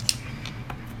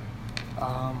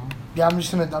 Yeah, I'm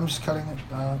just cutting it.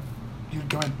 You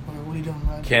go ahead. What are you doing,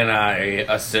 Ryan? Can I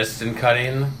assist in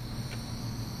cutting?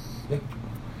 You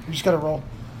just gotta roll.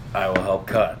 I will help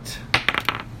cut.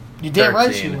 You damn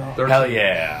right 13. you will. 13. Hell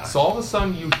yeah. So all of a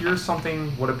sudden you hear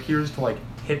something, what appears to like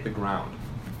hit the ground.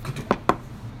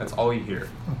 That's all you hear.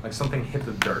 Like something hit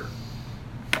the dirt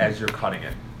as you're cutting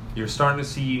it. You're starting to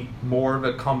see more of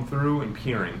it come through and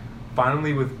peering.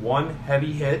 Finally, with one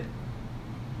heavy hit,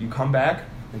 you come back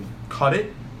and cut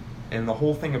it, and the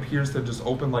whole thing appears to just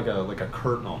open like a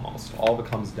curtain almost. All of it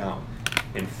comes down.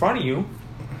 In front of you,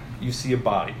 you see a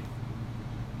body.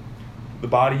 The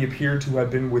body appeared to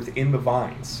have been within the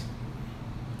vines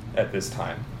at this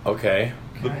time. Okay.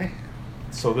 Okay.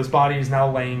 So this body is now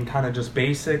laying kind of just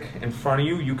basic in front of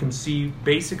you. You can see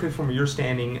basically from where you're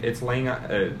standing, it's laying.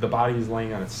 The body is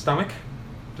laying on its stomach,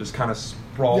 just kind of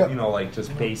sprawl, Yep. you know, like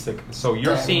just basic. So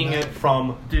you're seeing it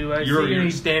from. Do I see You're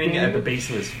any standing at the damage? base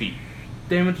of his feet.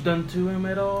 Damage done to him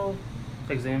at all?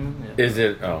 Examine. Yeah. Is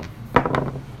it? Oh,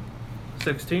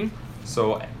 16.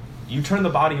 So you turn the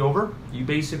body over, you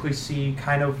basically see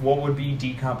kind of what would be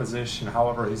decomposition.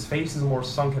 However, his face is more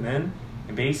sunken in,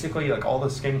 and basically, like all the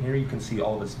skin here, you can see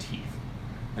all of his teeth.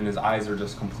 And his eyes are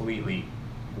just completely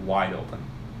wide open.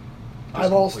 Just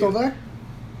Eyeballs still completely.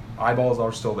 there? Eyeballs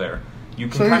are still there. You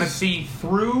can So kind of he's- see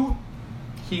through.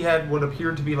 He had what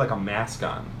appeared to be like a mask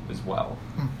on as well.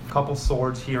 A couple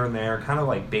swords here and there, kind of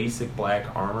like basic black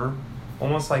armor.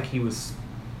 Almost like he was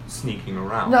sneaking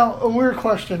around. Now, a weird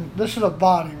question. This is a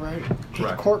body, right? Just a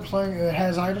Correct. corpse laying that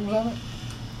has items on it.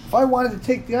 If I wanted to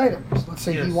take the items, let's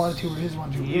say he Yes. wanted to or his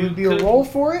wanted to, You it would be a could- roll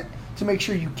for it to make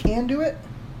sure you can do it.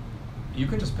 You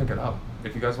can just pick it up.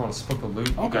 If you guys want to split the loot,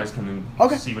 you Okay. guys can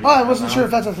Okay. see what Oh, I has wasn't on sure it.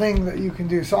 if that's a thing that you can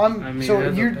do. So I'm. I mean, so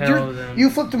as a you're paladin- you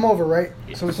flipped him over, right?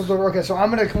 Yes. So we flipped over. Okay. So I'm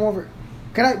gonna come over.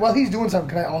 Can I? While he's doing something,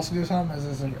 can I also do something as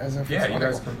if? Yeah, it's- you okay,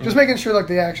 guys cool. can- Just making sure like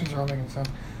the actions are all making sense.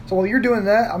 So while you're doing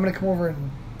that, I'm gonna come over and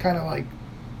kind of like.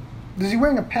 Does he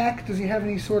wearing a pack? Does he have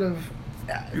any sort of?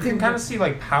 You can kind of see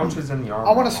like pouches in the armor.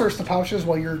 I want to search the pouches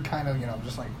while you're kind of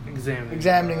just like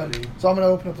examining them. body. So I'm gonna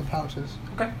open up the pouches.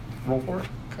 Okay, roll for it.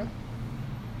 Okay.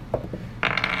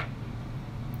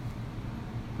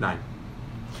 9.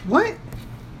 What?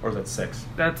 Or is that 6?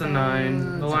 That's a 9. The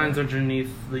that's lines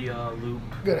underneath the loop.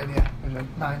 Good idea. Good idea.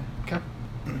 9. Okay.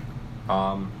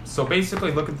 So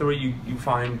basically, looking through it, you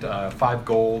find 5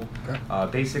 gold,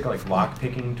 Okay. basic like lock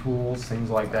picking tools, things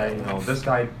like that. You know, this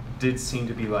guy did seem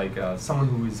to be like someone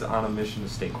who is on a mission to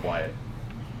stay quiet.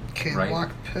 Okay. Right.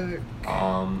 Lockpick.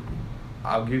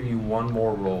 I'll give you one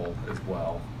more roll as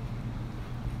well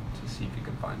to see if you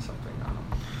can find something on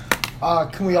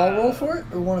him. Can we all roll for it,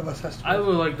 or one of us has to? I roll?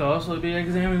 would like to also be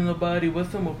examining the body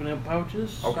with them, opening up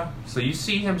pouches. Okay. So you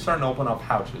see him starting to open up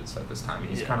pouches at this time.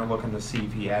 He's Yeah. kind of looking to see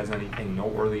if he has anything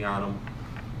noteworthy on him.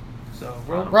 So,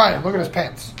 roll. Ryan, look at his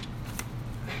pants.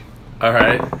 all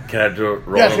right. Can I do a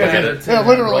roll? Yes, to look yes, at yes. it? Yeah,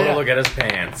 literally. Roll Yeah. to look at his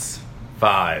pants.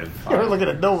 5. You're looking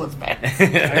at Nolan's pants. I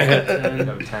got You 10.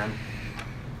 have a 10.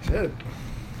 Shit.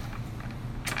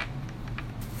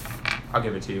 I'll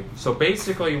give it to you. So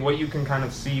basically, what you can kind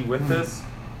of see with this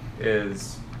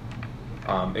is,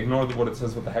 ignore what it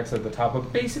says with the hex at the top,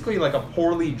 but basically like a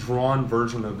poorly drawn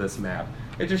version of this map.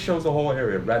 It just shows the whole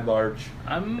area, red large.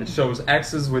 It shows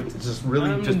X's with just really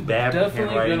I'm just bad definitely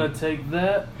handwriting. gonna take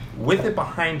that. With it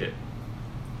behind it,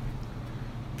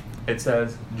 it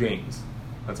says James.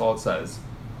 That's all it says.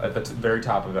 At the very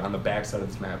top of it, on the back side of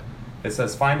this map. It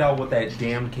says, find out what that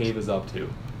damned cave is up to.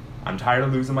 I'm tired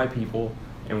of losing my people,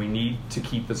 and we need to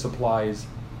keep the supplies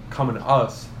coming to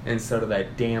us instead of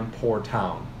that damn poor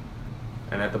town.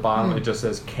 And at the bottom, it just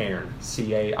says Cairn.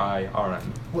 C-A-I-R-N.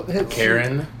 What hit?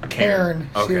 Karen. Karen.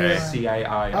 Okay.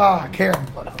 C-I-I-R-N. Ah, Karen.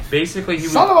 Basically,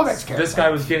 Son of a bitch, Karen. this guy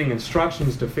was getting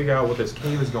instructions to figure out what this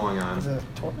cave is going on. Is it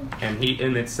Torben? And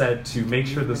it said to make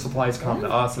sure the supplies come to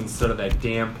us instead of that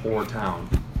damn poor town.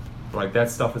 Like, that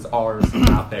stuff is ours,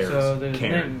 not theirs. So there's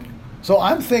Karen. So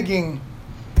I'm thinking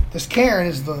this Karen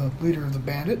is the leader of the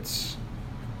bandits.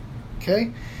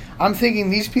 Okay? I'm thinking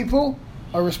these people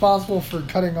are responsible for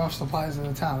cutting off supplies in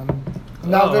the town.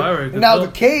 And now,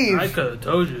 the cave. I could have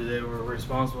told you they were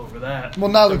responsible for that. Well,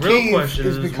 now the real cave question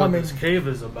is becoming- what this cave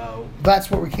is about.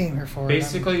 That's what we came here for.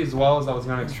 Basically, as well as I was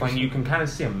going to explain, you can kind of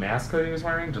see a mask that he was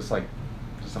wearing, just like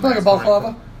a Like a mask balaclava?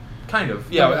 wearing. Kind of,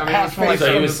 yeah. I mean, Half it's more like face.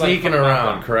 So he it was like sneaking from the around,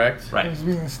 background. correct? Right. He's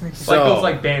being sneaky. It's like So- those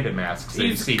like bandit masks that you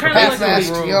He's see. kinda from- Half like a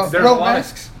mask, rogue. yo. There's Rogue a lot of-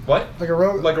 masks? What? Like a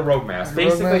rogue? Like a rogue mask. Like a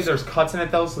rogue Basically, mask? there's cuts in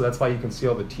it though, so that's why you can see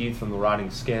all the teeth from the rotting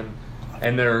skin.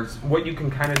 And there's what you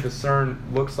can kind of discern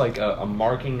looks like a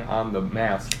marking on the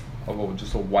mask of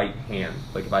just a white hand.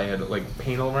 Like if I had like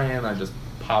paint over my hand, I just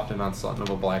popped it on something of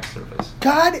a black surface.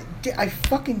 God, I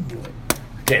fucking do it.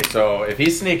 Okay, so if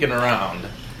he's sneaking around,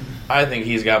 I think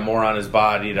he's got more on his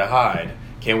body to hide.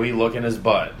 Can we look in his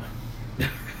butt?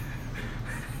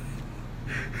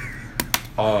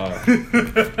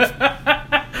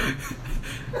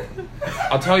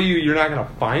 I'll tell you, you're not gonna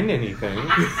find anything.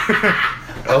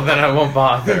 Well, then I won't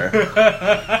bother.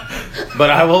 But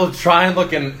I will try and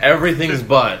look in everything's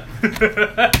butt.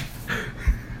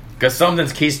 Because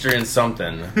something's keister in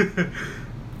something.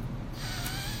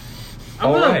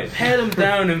 I'm gonna Alright. pat him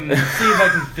down and see if I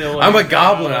can fill I'm a anything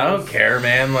goblin. out. I don't care,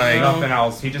 man. Like, Nothing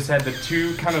else. He just had the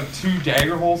two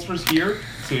dagger holsters here,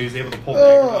 so he was able to pull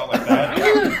daggers out like I'm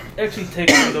that. gonna actually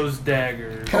take one of those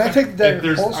daggers. Can I take the dagger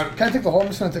there's- holster? Can I take the holster? I'm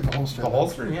just going to take the holster. The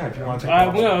holster, yeah. If you want to take. I'm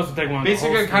the gonna holster. also take one of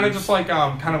Basically, the it kind of holsters.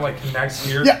 just like connects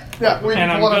here. Yeah, we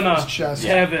And I'm pull it up gonna his chest.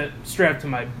 have it strapped to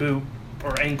my boot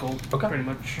or ankle, Okay. pretty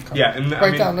much. Yeah, and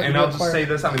Write down that and you I'll just require. say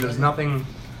this. I mean, there's nothing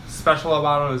special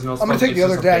about it. There's no. I'm gonna take the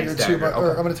other dagger too, but or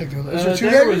Okay. I'm gonna take the other. Is there 2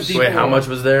 dagger was daggers? deep. Wait, how much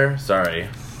was there? Sorry.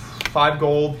 5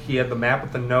 gold. He had the map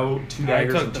with the note, 2 I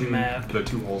daggers, took and the map. the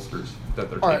 2 holsters that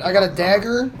they're. All right, taking I got a off.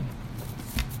 dagger.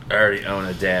 I already own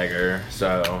a dagger,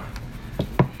 so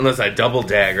unless I double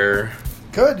dagger,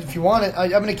 Good, if you want it. I'm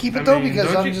gonna keep it though because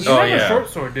don't I'm you, just. you Oh, have yeah. a short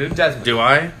sword, dude. Desmond, do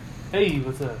I? Hey,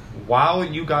 what's up? while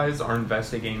you guys are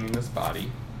investigating this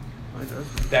body, I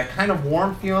does. that kind of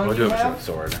warm feeling I do you have a short have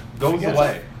sword. goes Yes.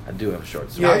 away. I do have a short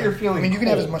sword. Now Yeah. you're feeling. I mean, you can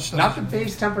have cold. as much stuff Not as the you want.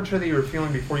 base temperature that you were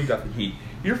feeling before you got the heat.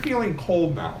 You're feeling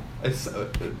cold now. It's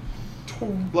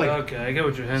like Okay, I get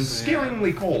what you're hinting.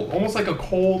 scarily cold, almost like a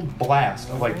cold blast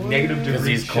of like negative Because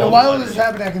degrees. he's So cold. while this is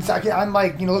happening, I'm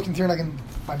like, looking through and I can,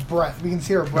 my breath. We can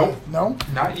see our breath. Nope. No?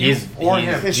 Not you or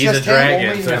him. It's He's a just him, dragon,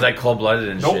 only so he's him. like cold-blooded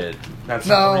and Nope. shit. That's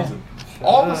not the No. reason.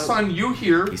 All of a sudden, you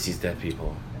hear He sees dead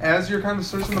people. as you're kind of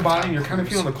searching the body and you're kind of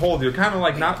feeling the cold. You're kind of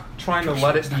like not trying to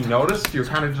let it be noticed. You're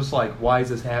kind of just like, why is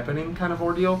this happening? Kind of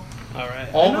ordeal. All right.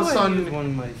 All I of know a I sudden, used one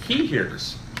of my. he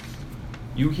hears.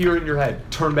 You hear in your head,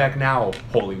 "Turn back now,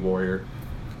 holy warrior."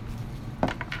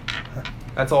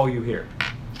 That's all you hear.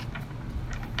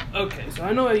 Okay, so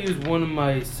I know I used one of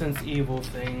my sense evil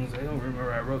things. I don't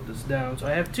remember. I wrote this down. So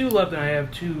I have 2 left, and I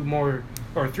have 2 more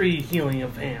or 3 healing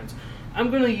of hands. I'm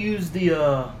gonna use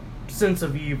the sense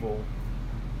of evil.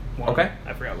 One. Okay.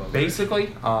 I forgot what. Basically,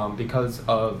 because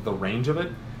of the range of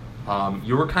it,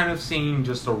 you were kind of seeing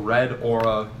just a red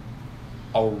aura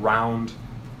around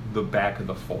the back of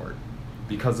the fort.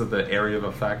 Because of the area of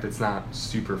effect, it's not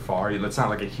super far. It's not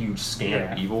like a huge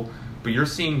scan of evil. But you're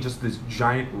seeing just this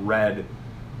giant red,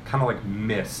 kind of like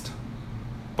mist,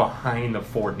 behind the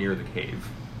fort near the cave.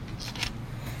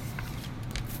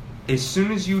 As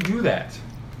soon as you do that,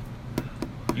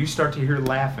 you start to hear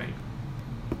laughing.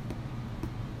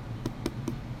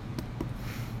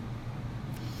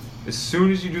 As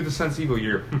soon as you do the sense evil,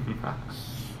 you're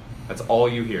that's all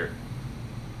you hear.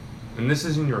 And this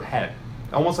is in your head.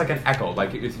 Almost like an echo,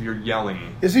 like if you're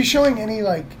yelling. Is he showing any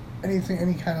anything,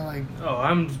 any kind of like Oh,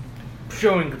 I'm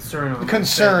showing concern on my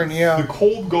concern? face. Yeah. The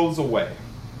cold goes away.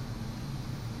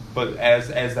 But as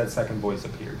that second voice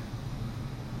appeared,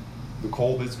 the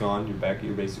cold is gone. You're back at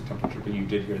your basic temperature, but you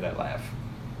did hear that laugh.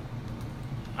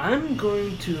 I'm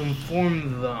going to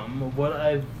inform them of what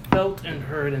I've felt and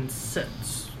heard and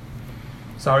sensed.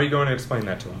 So how are you going to explain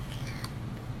that to them?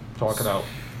 Talk it out.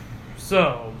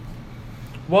 So,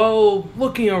 while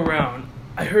looking around,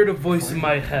 I heard a voice in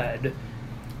my head.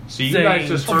 So you Saying- guys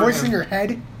just A heard voice him- in your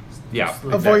head. Yeah. Just A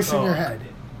like voice that. in your Oh, head.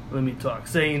 Let me talk.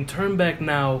 Saying, "Turn back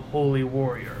now, holy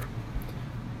warrior."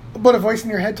 But a voice in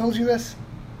your head told you this.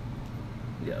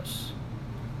 Yes.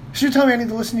 Should you tell me I need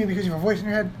to listen to you because you have a voice in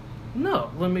your head? No,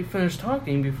 let me finish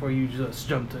talking before you just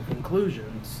jump to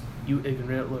conclusions. You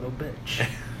ignorant little bitch.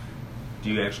 Do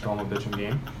you actually call him a bitch in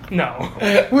game? No.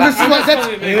 Well,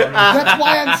 that's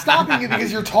why I'm stopping you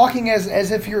because you're talking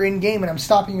as if you're in game, and I'm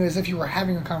stopping you as if you were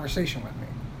having a conversation with me.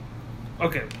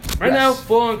 Okay. Right Yes. now,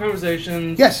 full on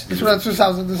conversations. Yes, this is what this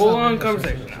Full is- on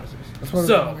conversation now. That's what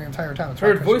So, I'm doing the entire time. That's Heard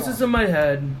why I cut you voices off. in my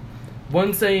head.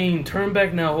 One saying, "Turn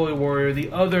back now, holy warrior."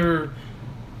 The other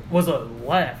was a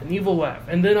laugh, an evil laugh.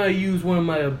 And then I used one of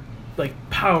my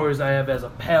powers I have as a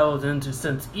paladin to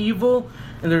sense evil.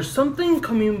 And there's something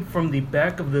coming from the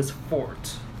back of this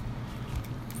fort.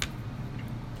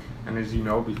 And as you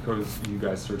know, because you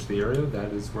guys searched the area,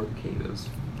 that is where the cave is,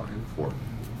 behind the fort.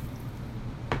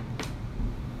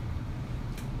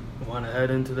 I want to head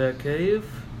into that cave.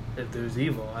 If there's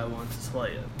evil, I want to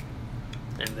slay it.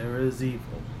 And there is evil.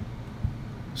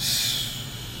 So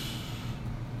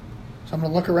I'm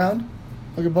gonna look around,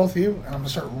 look at both of you, and I'm gonna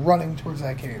start running towards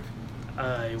that cave.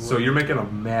 So you're making a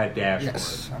mad dash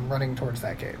Yes, for I'm running towards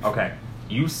that cave. it. Okay.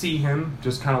 You see him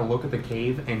just kind of look at the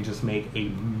cave and just make a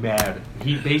mad...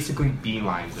 He basically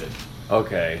beelines it.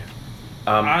 Okay.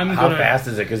 I'm how gonna- fast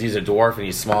is it? Because he's a dwarf and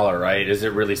he's smaller, right? Is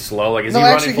it really slow? Like, is No, he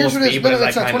actually, running here's full what it is. speed, No, but is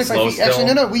it's like not kind of 25 slow feet. still?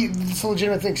 Actually, no. It's a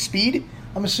legitimate thing. Speed.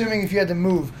 I'm assuming if you had to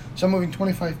move, so I'm moving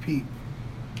 25 feet.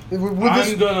 Would I'm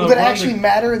gonna that run actually the-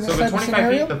 matter in this So the type of 25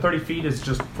 scenario? feet, the 30 feet is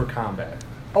just for combat.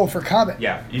 Oh, for combat.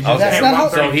 Yeah. You Okay. That's can't not run how-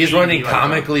 30 So he's feet and running be like,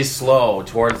 comically slow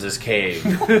towards this cave. I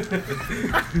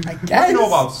I guess. don't know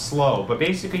about slow, but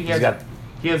basically he has, got-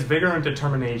 he has vigor and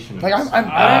determination. Like I'm I'm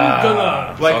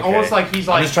gonna. like Okay. almost like he's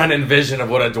I'm like just trying to envision of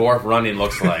what a dwarf running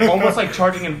looks like. almost like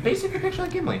charging in basically picture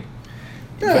like Gimli.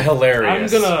 Yeah. I'm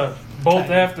Hilarious. gonna bolt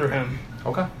after him.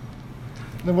 Okay.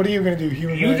 Then what are you gonna do,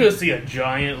 human? You man? just see a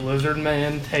giant lizard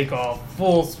man take off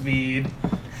full speed.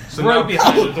 So right now,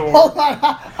 behind the door. Hold on.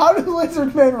 How do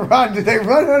lizard men run? Do they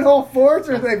run on all fours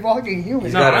or are they walking human?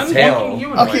 He's got a I'm tail. walking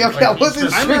human. Okay, I he's wasn't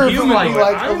just- sure if it would be I'm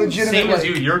like a I'm legitimate. same as like-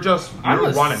 you. You're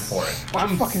running for it.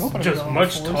 I'm fucking hoping I just go on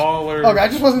much fours. taller. Okay, I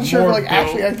just wasn't sure if more like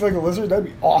actually built. acting like a lizard. That'd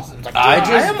be awesome. It's like, I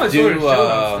I have my just sword do. and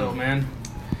shield out still, man.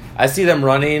 I see them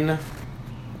running,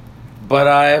 but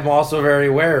I am also very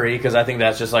wary because I think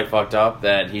that's just like fucked up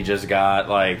that he just got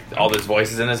like all these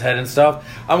voices in his head and stuff.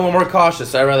 I'm a little more cautious.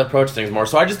 So I'd rather approach things more.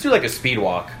 So I just do like a speed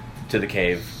walk to the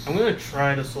cave. I'm gonna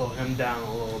try to slow him down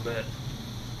a little bit.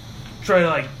 Try to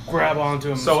like grab onto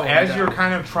him. and So slow him as down. you're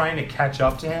kind of trying to catch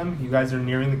up to him, you guys are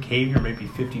nearing the cave. You're maybe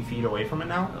 50 feet away from it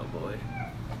now. Oh boy.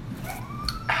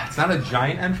 It's not a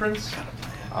giant entrance,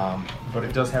 but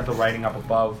it does have the writing up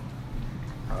above.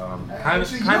 Kind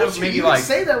of maybe you like can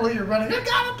say that while you're running. I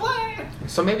gotta play.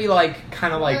 so maybe like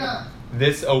kind of like Yeah.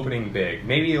 this opening big,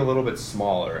 maybe a little bit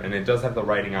smaller, and it does have the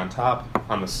writing on top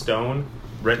on the stone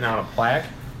written on a plaque.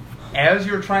 As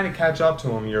you're trying to catch up to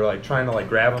him, you're like trying to like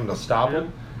grab him to stop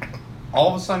him. All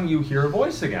of a sudden, you hear a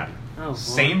voice again. Oh, boy.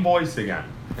 Same voice again,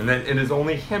 and then it is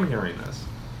only him hearing this.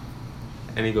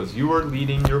 And he goes, "You are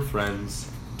leading your friends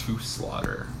to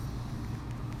slaughter."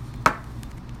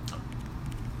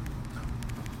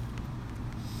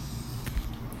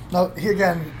 No,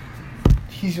 again,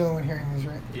 he's the only one hearing these,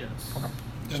 right? Yes.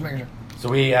 Just making sure. So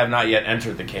we have not yet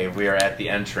entered the cave. We are at the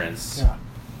entrance. Yeah.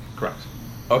 Correct.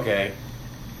 Okay.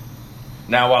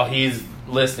 Now while he's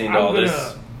listening to I'm all gonna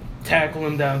this, tackle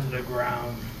him down to the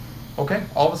ground. Okay.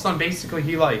 All of a sudden, basically,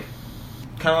 he like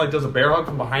kind of like does a bear hug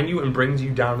from behind you and brings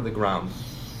you down to the ground.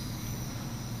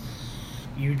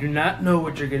 You do not know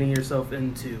what you're getting yourself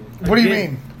into. What do you Again,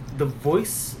 mean? The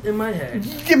voice in my head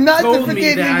I'm not told the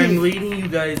me that I'm freaking. leading you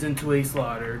guys into a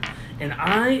slaughter, and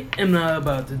I am not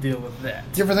about to deal with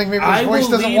that. Do you ever think maybe I his voice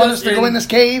will doesn't lead want us us to go in this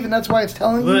cave, and that's why it's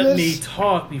telling you Let this? me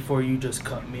talk before you just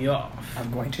cut me off.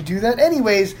 I'm going to do that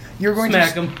anyways. You're going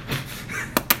Smack to him.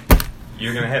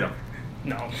 You're gonna hit him.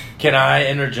 No. can I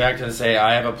interject and say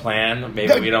I have a plan?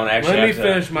 Maybe we don't actually Let me have to.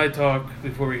 finish my talk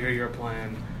before we hear your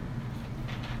plan.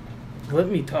 Let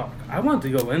me talk. I want to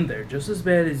go in there just as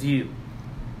bad as you.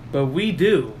 But we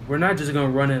do. We're not just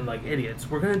going to run in like idiots.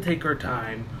 We're going to take our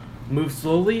time, move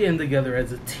slowly in together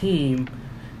as a team,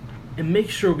 and make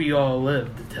sure we all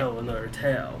live to tell another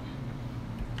tale.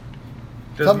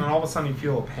 Desmond, all of a sudden you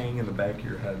feel a pang in the back of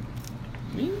your head.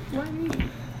 Me? Why me?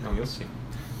 No, you'll see.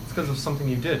 It's because of something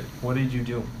you did. What did you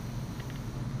do?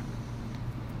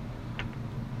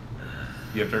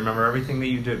 You have to remember everything that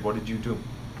you did. What did you do?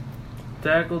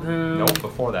 Tackled him. No,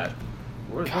 before that.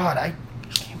 God, I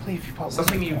can't believe you probably.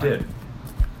 Something you did.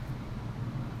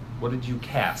 What did you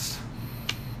cast?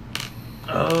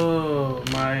 Oh,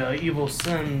 my evil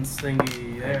sins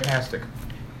thingy. Fantastic.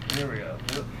 There we go.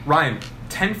 Yep. Ryan,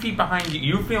 10 feet behind you,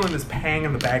 you're feeling this pang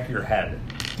in the back of your head.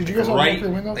 Did you guys all roll Right, up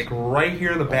your windows? like right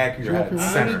here in the back of your Did you head, roll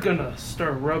up your I'm center. gonna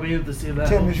start rubbing it to see if that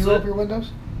Tim, helps did you roll up it. your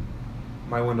windows?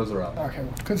 My windows are up. Okay,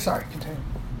 well, good. Sorry, continue.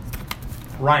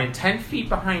 Ryan, 10 feet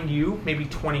behind you, maybe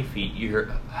 20 feet, you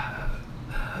hear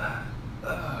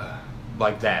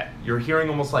like that. You're hearing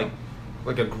almost like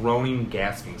a groaning,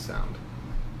 gasping sound.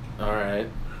 All right.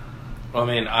 Well, I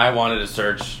mean, I wanted to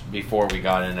search before we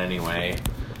got in anyway.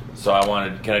 So I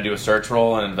wanted. Can I do a search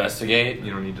roll and investigate?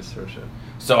 You don't need to search it.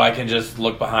 So I can just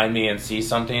look behind me and see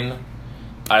something.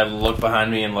 I look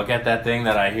behind me and look at that thing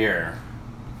that I hear.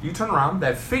 You turn around,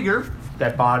 that figure,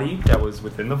 that body that was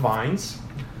within the vines.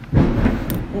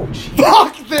 Oh, jeez.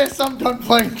 Fuck this! I'm done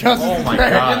playing Dungeons Oh and my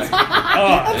Dragons.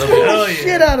 Oh, It'll hell the yeah.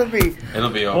 shit out of me. It'll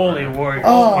be over. Holy warrior.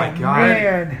 Oh, my God.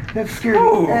 man, that scared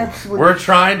me absolutely. We're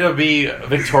trying to be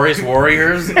victorious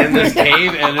warriors in this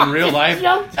cave, and in real life,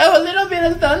 oh, a little bit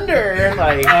of thunder.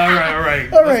 Like, All right. All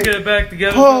right. Let's get it back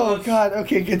together. Oh fellas. God.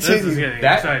 Okay, This is continue. getting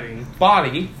That exciting.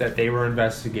 body that they were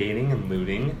investigating and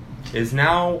looting is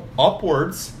now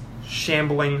upwards,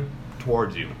 shambling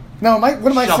towards you. No, what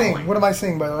am I Shuffling. seeing? What am I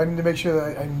seeing? By the way, I need to make sure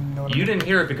that I know. What You I'm didn't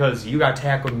hear it because you got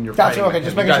tackled in your Gotcha, fighting okay, with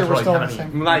just him. making You guys sure we're were still like on the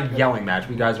having- same- not a yelling match.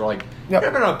 You guys were like, Yep.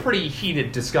 you're having a pretty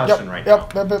heated discussion right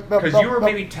Yep. now. Because Because you were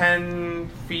maybe 10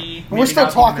 feet. We're maybe still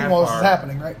not even talking that while this is far.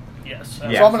 happening, right? Yes.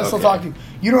 Yeah. So I'm gonna still okay. talk to you.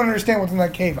 You don't understand what's in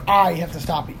that cave. I have to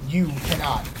stop it. You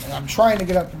cannot. And I'm trying to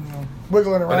get up and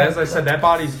wiggling around. But as I said, that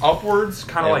body's upwards,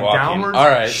 kind of Yeah, like walking. downwards, All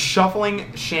right.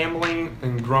 shuffling, shambling,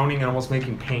 and groaning, and almost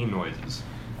making pain noises.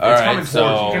 All It's right, coming so-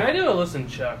 towards Can I do a listen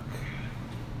check?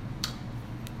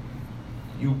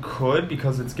 you. You could,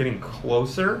 because it's getting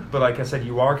closer, but like I said,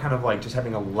 you are kind of like just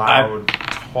having a loud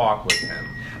talk with him.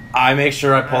 I make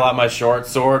sure I pull out my short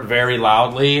sword very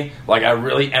loudly, like I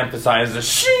really emphasize the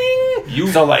shing,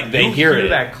 so like they you hear it.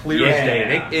 that clear as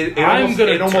day. It I'm almost,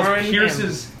 gonna it almost turn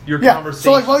pierces your Yeah. conversation.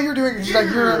 So like while you're doing it, it's like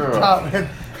you're at the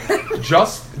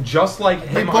top. just like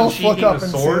him both look unsheathing up the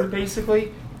and sword, see.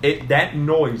 basically, that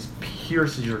noise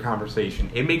pierces your conversation.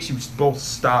 It makes you both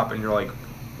stop, and you're like,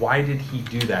 "Why did he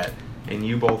do that?" And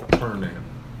you both turn to him.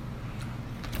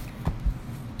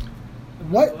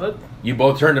 What? You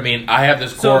both turn to me, and I have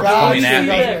this So corpse guys, coming at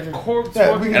you me. guys- that corpse Yeah,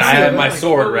 we walking can And I see have it. my like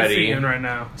sword focusing ready. right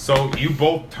now. So you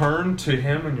both turn to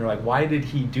him, and you're like, "Why did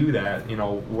he do that?" You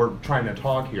know, we're trying to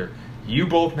talk here. You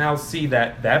both now see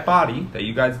that body that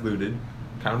you guys looted,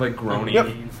 kind of like groaning. Yep.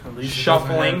 At least it Shuffling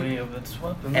doesn't have any of its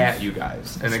weapons. At you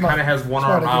guys, and it Smart. kind of has one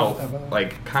Smart arm idea out, with that, by the way.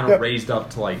 like kind of Yep. raised up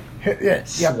to like Yeah.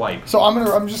 swipe. So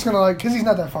I'm just gonna like, cause he's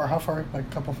not that far. How far? Like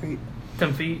a couple feet.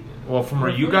 10 feet. Well, from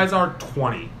where you guys are,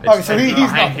 20. Okay, so It's he's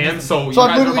behind nothing. him. So, So I'm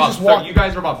you guys are literally about just walking. you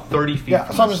guys are about 30 feet. Yeah.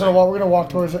 from So I'm this just gonna thing. walk. We're gonna walk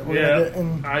towards it. We're Yeah. gonna get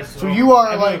in. I So you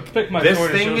are like. pick my This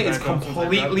sword and thing shield is back up since I got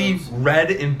completely those.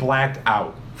 red and blacked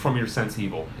out from your sense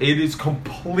evil. It is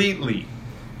completely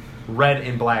red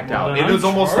and blacked Well, out. then It is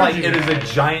I'm almost like charging it is a at it.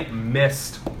 giant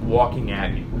mist walking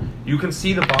at you. You can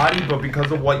see the body, but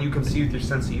because of what you can see with your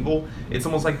sense evil, it's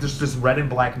almost like there's this red and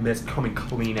black mist coming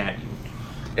clean at you.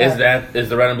 Is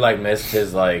the red and black mist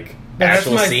his like That's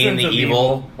actual my seeing the sense of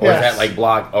evil, or Yes. is that like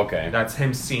blocked? Okay. That's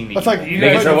him seeing the That's evil. like You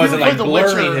Making guys- sure it if you wasn't played like The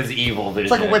blurring Witcher- his evil vision.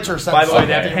 It's like a Witcher sense. By the way, Okay.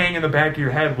 that hang in the back of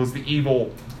your head was the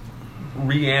evil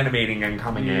reanimating and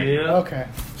coming at you. Yeah. Okay.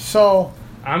 So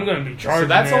I'm gonna be charging. So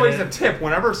that's at always it. a tip.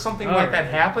 Whenever something like Alright. that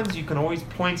happens, you can always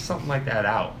point something like that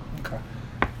out. okay.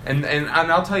 And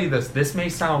I'll tell you this. This may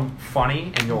sound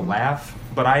funny and you'll laugh,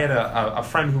 but I had a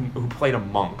friend who played a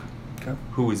monk Okay.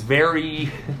 who was very,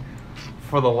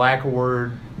 for the lack of a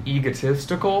word,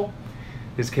 egotistical.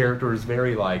 His character is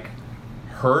very like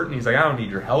hurt, and he's like, I don't need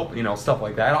your help, you know, stuff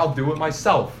like that. I'll do it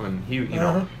myself. And he, you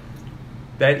know,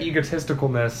 that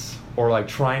egotisticalness or like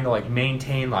trying to like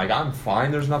maintain like I'm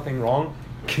fine, there's nothing wrong,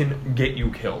 can get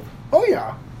you killed. Oh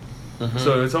yeah.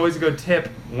 So it's always a good tip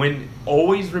when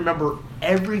always remember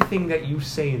everything that you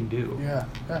say and do. Yeah.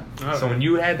 Yeah. Okay. So when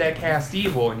you had that cast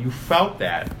evil and you felt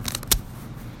that,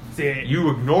 See,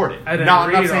 you ignored it. I didn't No,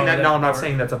 I'm not read saying all that. that No, I'm not part.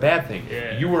 saying that's a bad thing.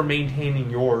 Yeah. You were maintaining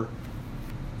your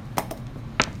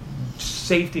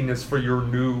safetiness for your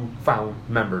newfound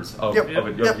members of, Yep.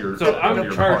 of, Yep. your so of I'm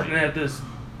your charging party. at this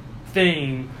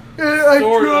thing. I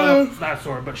Sword draw- up, not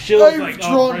sword, but shield. I've like, up,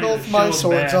 drawn ready to both my shield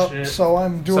swords bash up, it. so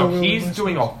I'm doing. So with he's my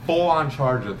doing swords. a full-on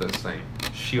charge at this thing,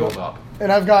 shield up.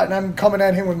 And I'm coming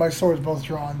at him with my swords both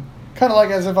drawn, kind of like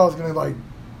as if I was gonna like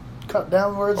cut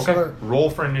downwards. Okay. So Roll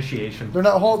for initiation. they're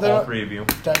not hold. They're All not, three of you.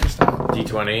 dagger style.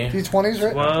 D20 D20s,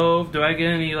 right? 12. Do I get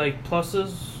any like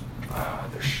pluses?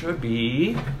 There should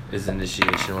be. is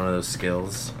initiation one of those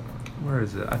skills. Where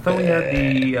is it? I thought we had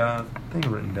the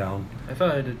thing written down. I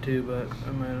thought I did too, but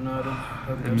I might have not.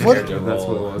 What- Initiative, that's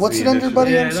what it was. What's the it under, initiative.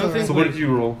 buddy? Yeah, I'm I don't sorry. think So what did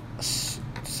you roll? 6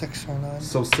 or 9.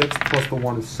 So 6 plus the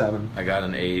 1 is 7. I got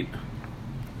an 8.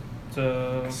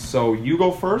 So, So you go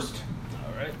first,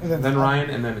 all right. And then Ryan,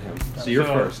 and then him. So you're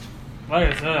So- first.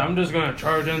 Like I said, I'm just gonna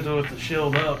charge into it with the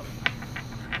shield up.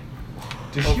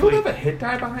 Does hopefully- Shield have a hit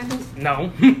die behind it?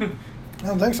 No. I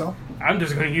don't think so. I'm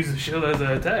just gonna use the shield as an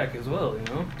attack as well,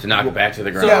 you know? To knock it back to the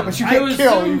ground. Yeah, but you I can't was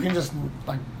kill. assuming- You can just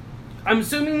like. I'm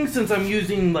assuming since I'm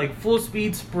using like full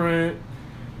speed sprint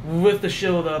with the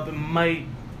shield up, it might.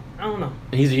 I don't know.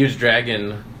 He's a huge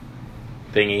dragon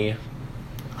thingy.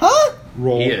 Huh?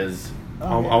 Roll. He is.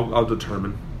 I'll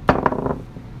determine.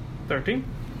 13?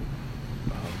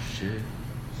 Oh shit.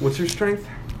 What's your strength?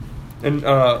 And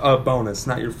a bonus,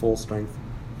 not your full strength.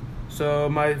 So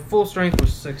my full strength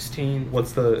was 16.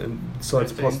 What's the? So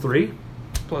it's 15. plus 3.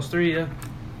 Plus 3, yeah.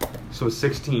 So it's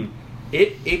 16.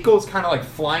 It goes kind of like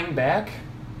flying back,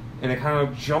 and it kind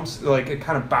of jumps, like it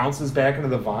kind of bounces back into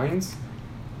the vines,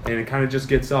 and it kind of just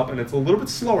gets up, and it's a little bit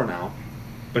slower now,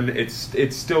 but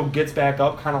it still gets back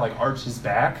up, kind of like arches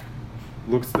back,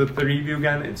 looks at the three of you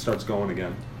again, and starts going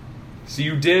again. So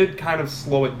you did kind of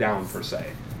slow it down per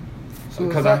se, So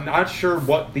because is that- I'm not sure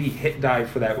what the hit die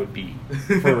for that would be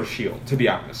for a shield. To be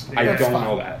honest, I That's don't fine.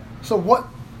 know that. So what?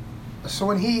 So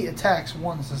when he attacks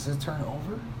once, does it turn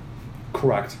over?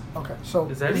 Correct. Okay. So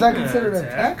Is that, is that even considered an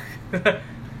attack?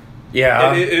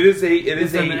 Yeah. it is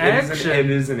It's an action. it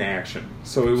is an action.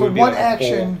 So it So would be one like a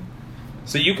action. full-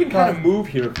 So you can kind of Right. move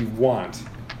here if you want.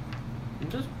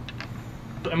 Just.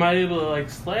 Am I able to like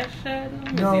slash at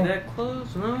him? No. Is he that close?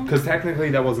 No. Because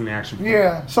technically that was an action. point.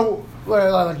 Yeah. So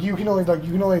like you can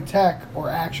only attack or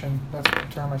action. That's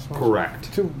the term I suppose.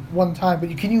 Correct. To one time,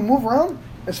 but can you move around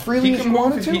as freely He as can you move.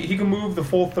 wanted to? He can move the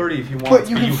full 30 if he wants, But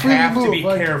you can freely have to move, be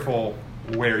like- careful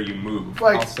where you move.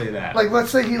 Like- I'll say that. Like let's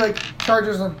say he like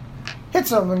charges him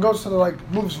hits him and goes to the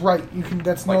moves right, you can.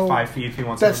 That's like no 5 feet if he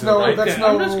wants that's to no. go right. That's Okay, no.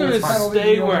 I'm just gonna penalty,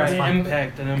 stay you know, where that's I fine.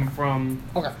 impacted him from,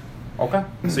 Okay. Okay.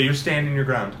 So you're standing your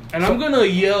ground. and I'm gonna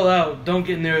yell out, "Don't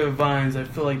get near the vines." I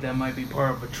feel like that might be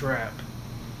part of a trap.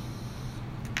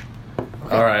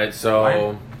 All right, so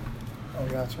Oh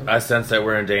yeah, that's right. I sense that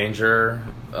we're in danger.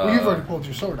 Well, you've already pulled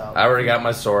your sword out. I already got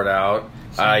my sword out.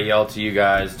 I yelled to you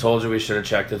guys, told you we should have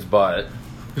checked his butt.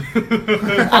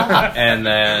 And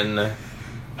then,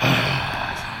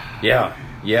 yeah.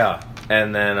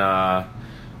 And then, I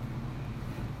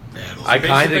kind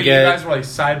Basically, of get. You guys were like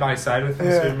side by side with him,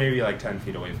 so Yeah. you're maybe like 10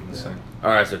 feet away from this thing. All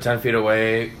right, so 10 feet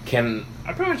away.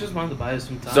 I pretty much just wanted to buy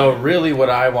some time. So really, what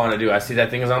I want to do, I see that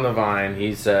thing is on the vine.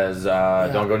 He says,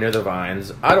 "Don't go near the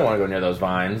vines." I don't want to go near those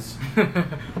vines.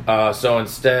 So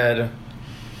instead,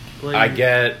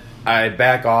 I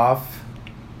back off.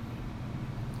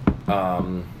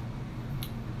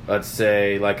 Let's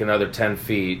say like another 10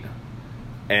 feet,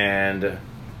 and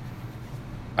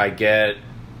I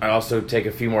also take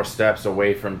a few more steps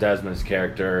away from Desmond's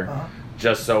character.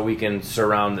 Just so we can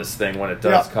surround this thing when it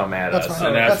does come at us. Fine.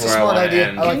 And that's a where I smart want to idea.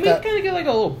 end. I like Can we that. kind of get like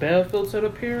a little battlefield set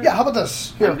up here? Yeah, how about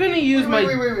this? Here. I'm gonna use my.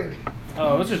 Wait. Oh,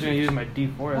 I was just gonna use my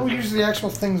D4. We'll use the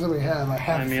actual things that we have.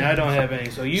 I don't have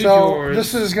any, so use So yours.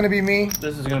 this is going to be me.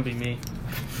 This is gonna be me.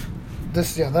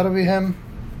 That'll be him.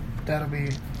 That'll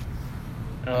be. So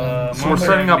we're Monster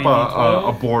setting up D12.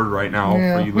 a board right now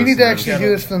Yeah, for you we need to listeners. actually do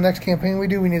this for the next campaign. We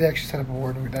need to actually set up a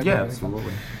board. That'd be Yeah, really fun.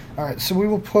 absolutely. All right, so we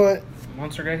will put.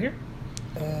 Monster guy here.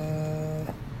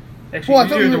 Actually,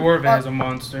 Actually, use your dwarf as a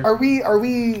monster. Are we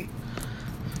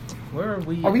Where are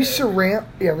we? Are we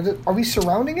at? Are we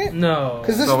surrounding it? No.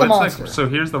 Because this So is the it's monster. so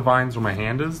here's the vines where my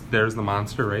hand is. There's the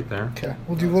monster right there. Okay,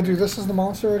 we'll do this as the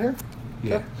monster right here.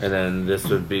 Yeah. And then this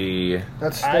would be,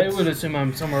 That's I would assume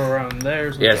I'm somewhere around there.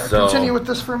 Yeah, so- continue with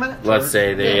this for a minute. let's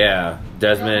say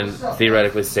Desmond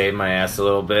theoretically saved my ass a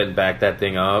little bit and backed that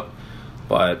thing up.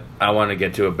 But I want to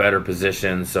get to a better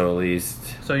position, so at least,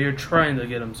 So you're trying to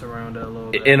get him surrounded a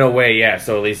little bit. in a way, yeah.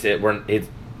 So at least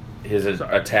his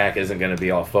attack isn't going to be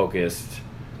all focused.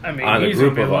 I mean, on the he's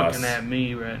group gonna be of looking us. at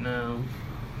me right now.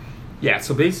 Yeah.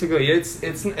 So basically,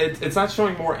 it's not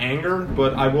showing more anger,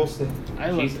 but I will say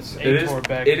I left Jesus, this it is A4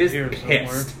 back it is here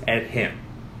pissed at him.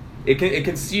 It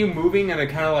can see you moving, and it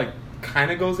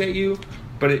kind of goes at you,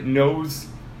 but it knows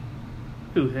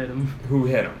Who hit him? who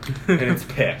hit him, and it's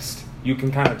pissed. You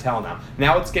can kind of tell now.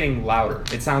 Now it's getting louder.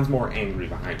 It sounds more angry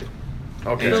behind it.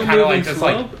 Okay. And it's Still kind of moving like just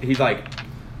slow? he's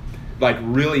like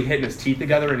really hitting his teeth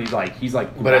together, and he's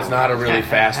like But it's not a really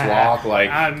fast walk. Like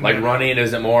running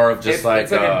isn't more of just it's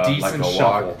like a decent like a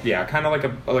shuffle. walk, Yeah, kind of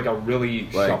like a really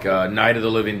like shuffle. Night of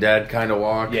the Living Dead kind of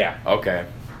walk. Yeah. Okay.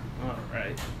 All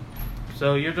right.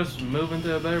 So you're just moving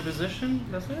to a better position?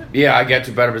 That's it? Yeah, I get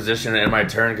to a better position in my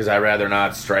turn because I'd rather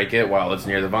not strike it while it's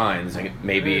near the vines and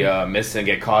maybe miss and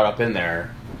get caught up in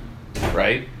there.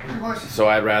 Right? So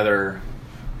I'd rather.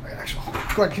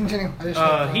 Go ahead, continue.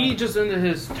 He just ended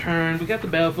his turn. We got the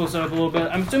battlefield set up a little bit.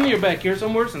 I'm assuming you're back here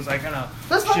somewhere since I kind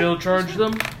That's of fine. shield charged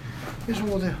them. Here's what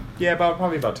we'll do. Yeah,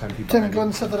 probably about 10 people. Tim, go ahead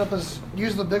and set that up as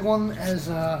use the big one as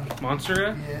Monster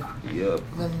guy? yeah. Yep.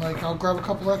 Then I'll grab a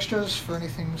couple extras for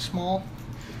anything small,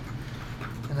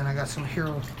 and then I got some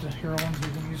hero ones we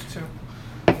can use too.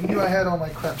 I knew I had all my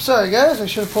crap. Sorry guys, I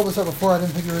should have pulled this up before. I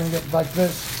didn't think we were gonna get like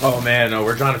this. Oh man, no,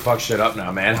 we're trying to fuck shit up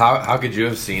now, man. How could you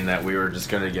have seen that we were just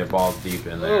gonna get balls deep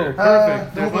in Oh, there?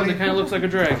 perfect. There's one nobody- that kind of looks like a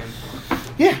dragon.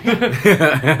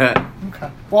 Yeah.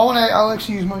 Okay. Well, I'll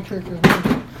actually use my character.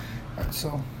 Alright,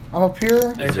 so I'm up here.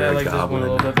 Actually, there I a like this one a goblin?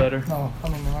 little bit better. No, I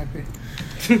mean there might be.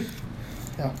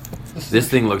 Yeah. This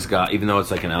thing looks even though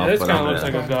it's like an elf, Yeah, this but kind I'm of looks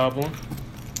gonna, like a goblin.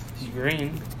 He's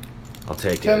green. I'll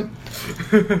take Tim,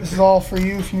 this is all for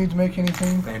you if you need to make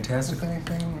anything. Fantastic. With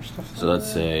anything or stuff. it. So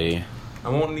let's say I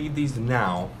won't need these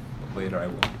now, but later I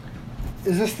will.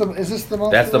 Is this the monster?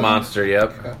 that's the monster.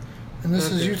 Yep. And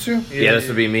this is you two? Yeah, this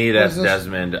would be me. That's What is this?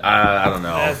 Desmond. I don't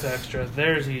know. That's extra.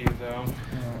 There's you, though.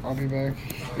 I'll be back.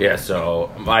 Yeah.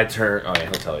 So my turn. Oh yeah,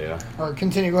 he'll tell you. Alright,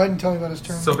 continue. Go ahead and tell me about his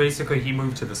turn. So basically, he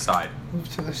moved to the side. Move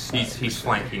to this side. He's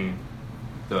flanking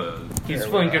the. He's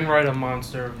flanking right a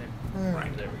monster.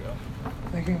 Alright, There we go.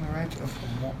 making the right of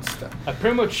the monster. I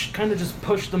pretty much kind of just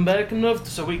pushed them back enough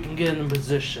so we can get in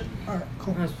position. Alright,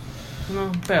 cool. That's,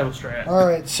 battle strat.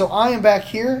 Alright, so I am back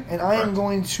here, and I am Right.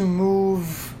 going to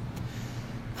move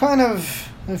kind of,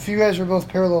 if you guys are both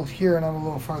parallel here and I'm a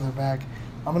little farther back,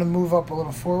 I'm going to move up a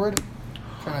little forward,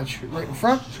 kind of right in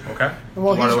front. Okay. And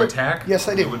while you want he's to right- attack? Yes,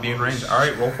 I do. It would be in range. All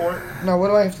right, roll for it. Now, what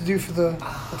do I have to do for the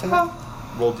attack?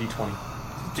 Roll d20.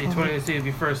 D20 to see if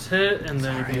you first hit, and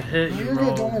then if you hit, you You're roll.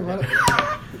 good, don't worry about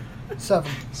it.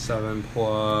 7. 7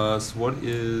 plus, what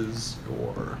is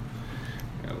your...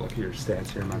 I gotta look at your stats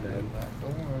here, my bad.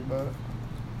 Don't worry about it.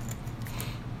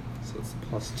 So it's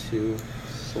 +2.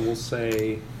 So we'll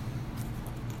say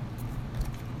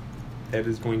that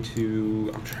is going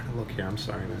to... I'm trying to look here. I'm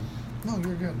sorry, man. No,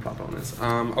 you're good. Pop on this.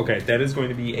 Okay, that is going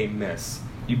to be a miss.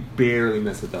 You barely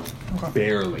miss it, though. Okay.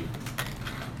 Barely.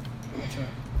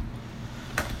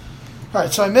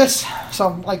 Alright, so I miss. So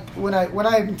I'm like, when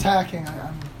I'm attacking,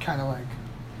 I'm kind of like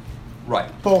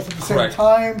Right. both at the same Correct.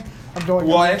 time. I'm doing.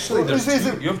 Well, actually, Is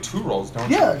it- you have 2 rolls,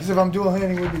 don't you? yeah, because if I'm dual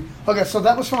handing, would be okay. So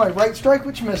that was for my right strike,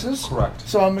 which misses. Correct.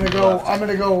 So I'm gonna go. Left. I'm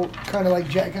gonna go kind of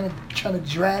like kind of trying to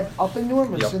drag up into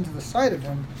him or Yep. into the side of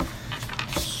him.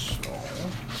 So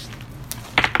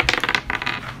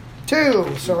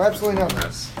 2. So absolutely nothing.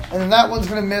 Miss. And then that one's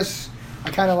gonna miss.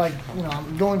 I kind of like,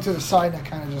 I'm going to the side and I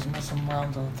kind of just miss some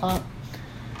rounds on the top.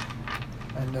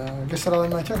 And I guess that'll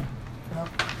end my turn.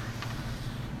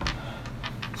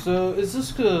 So is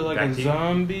this like Back a to you.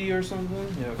 zombie or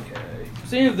something? Yeah, okay.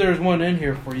 Seeing if there's one in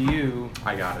here for you.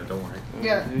 I got it, don't worry.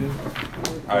 Yeah. Dude.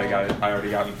 I already got it. I already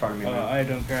got it in front of me. man. I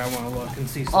don't care. I want to look and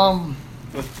see something.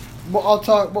 But Well, I'll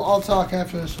talk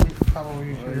after this. We could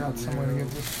probably figure out some way to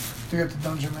get the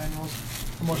dungeon manuals.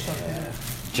 The more stuff to do.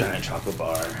 Giant chocolate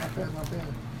bar. Not bad, not bad.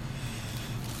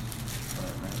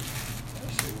 Alright, man.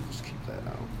 Let's see, we'll just keep that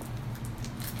out.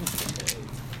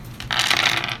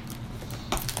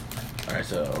 Alright,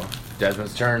 so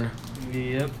Desmond's turn.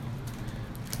 yep.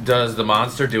 Does the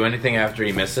monster do anything after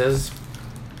he misses?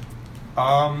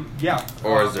 Yeah.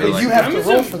 Or is there But like... you have I'm to roll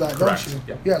assuming- for that, Correct, don't you?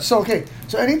 yeah. Yeah, so okay.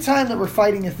 So anytime that we're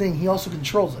fighting a thing, he also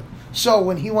controls it. So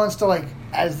when he wants to, like,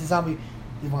 as the zombie,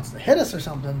 he wants to hit us or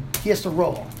something, he has to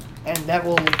roll. And that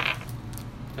will...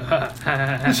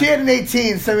 She had an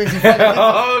 18, so it means he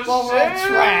Oh, well, we're all shit.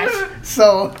 trash.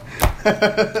 So...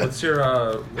 What's your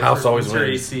House always what's your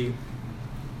wins. AC?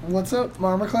 What's up? My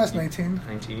armor class 19.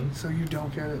 19. So you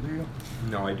don't get it, do you?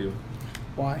 No, I do.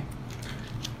 Why?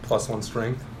 +1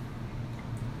 strength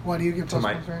Why do you get to plus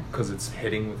my 1 strength? because it's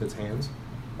hitting with its hands.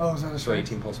 Oh, is that a So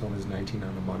strength? 18 +1 is 19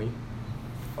 on the money.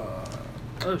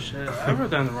 Oh shit! I wrote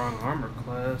down the wrong armor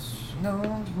class.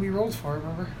 No, we rolled for it,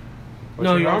 remember? What's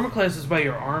No, your your health? armor class is by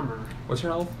your armor. What's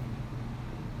your health?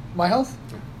 My health?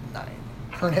 9.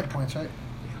 Current hit points, right?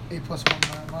 8 plus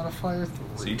 1 modifier, 3.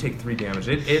 So you take 3 damage.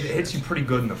 It hits you pretty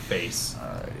good in the face.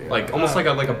 Yeah. Like almost like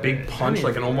a big punch,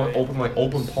 I mean, like an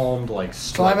open palmed like.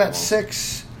 So I'm at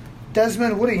 6.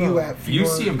 Desmond, what are you at for You your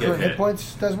see him get current hit. hit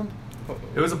points, Desmond?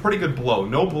 It was a pretty good blow.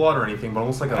 No blood or anything, but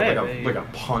almost like Hey, a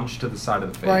punch to the side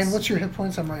of the face. Ryan, what's your hit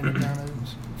points? I'm writing it down.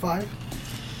 5?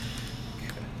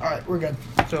 Alright, we're good.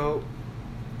 So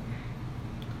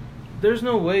there's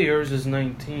no way yours is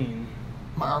 19.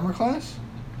 My armor class?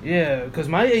 Yeah, because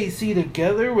my AC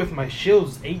together with my shield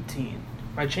is 18.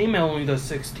 My chainmail only does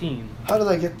 16. How did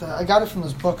I get that? I got it from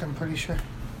this book, I'm pretty sure.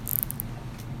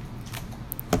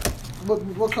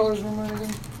 What colors were mine again?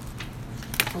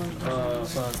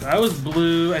 Fuck. I was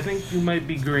blue. I think you might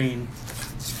be green.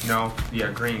 No,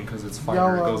 yeah, green because it's fire.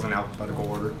 Yellow. It goes in alphabetical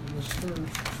order.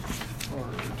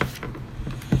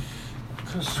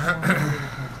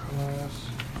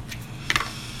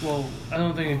 Well, I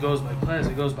don't think it goes by class.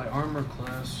 It goes by armor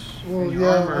class. Well, And your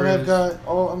yeah, armor and I've is- got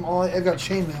I've got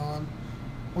chainmail on.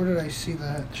 Where did I see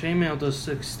that? Chainmail does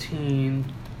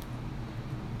 16.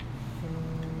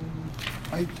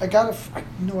 I got it. I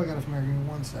know I got it from Eric. Give me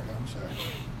 1 second. I'm sorry.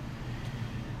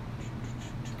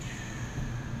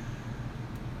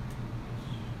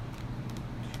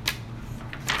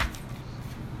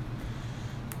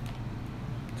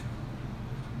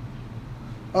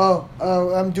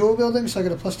 I'm dual wielding, so I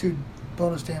get a +2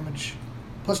 bonus damage,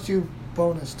 +2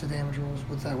 bonus to damage rolls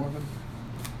with that weapon.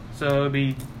 So it'd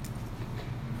be.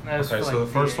 That's Okay, for, so like,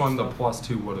 the first VA one, the stuff.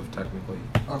 +2 would have technically.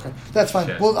 Okay, that's fine.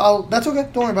 Shit. Well, that's okay.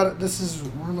 Don't worry about it.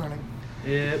 We're learning.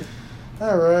 Yep.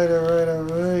 All right.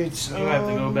 You have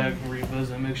to go back and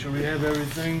revisit, make sure we have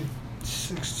everything.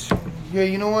 16. Yeah,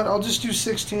 you know what? I'll just do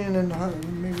 16 and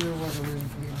maybe there was a reason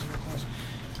for the other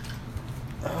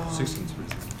class. 16's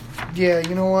reason. Yeah,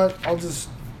 you know what? I'll just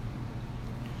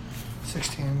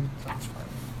 16. Sounds fine.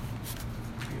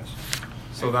 Yes.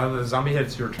 So then the zombie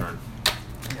hits your turn.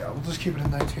 Yeah, we'll just keep it in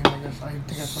 19. I guess. I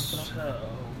think I fucked it up. So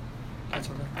That's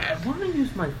okay. I want to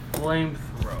use my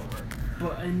flamethrower,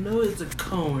 but I know it's a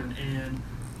cone, and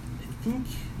I think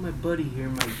my buddy here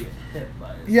might get hit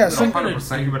by it. Yeah, But so- I'm gonna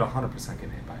 100%. You would 100% get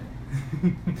hit by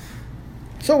it.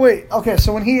 So wait, okay.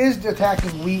 So when he is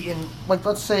attacking,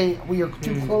 let's say we are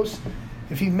too close.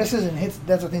 If he misses and hits,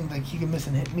 that's the thing. Like he can miss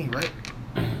and hit me, right?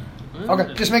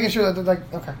 Okay, just making sure that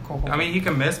like okay, cool. I mean, he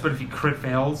can miss, but if he crit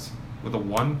fails with a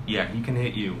 1, yeah, he can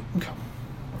hit you. Okay.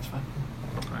 That's fine.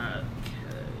 Okay.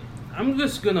 I'm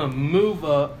just gonna move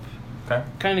up. Okay.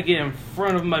 Kind of get in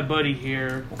front of my buddy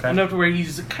here. Okay. Enough to where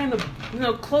he's kind of,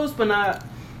 close but not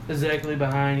exactly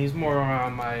behind. He's more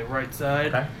on my right side.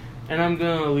 Okay. And I'm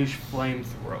going to unleash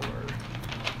Flamethrower.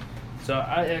 So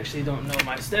I actually don't know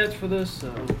my stats for this,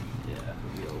 so yeah.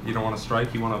 You don't want to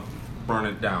strike, you want to burn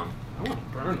it down. I want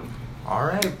to burn him.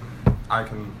 Alright. I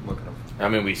can look at him. I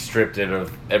mean, we stripped it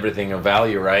of everything of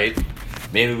value, right?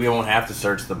 Maybe we won't have to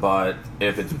search the butt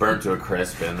if it's burnt to a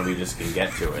crisp, and we just can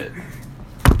get to it.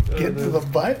 Get to the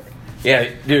butt? Yeah,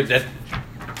 dude, that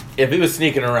if he was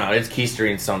sneaking around, it's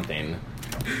keystering something.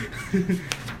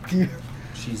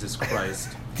 Jesus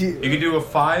Christ. You You can do a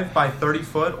 5 by 30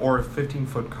 foot or a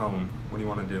 15-foot cone. What do you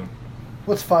want to do?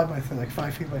 What's 5 by 30? Like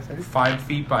 5 feet by 30? 5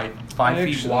 feet by 5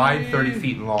 feet Actually- wide, 30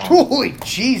 feet long. Holy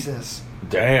Jesus!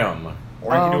 Damn.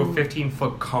 Or you can do a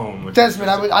 15-foot cone. Which Desmond,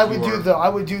 is I would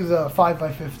pure- do the 5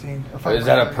 by 15. Or 5 Is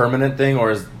by that a 30. permanent thing,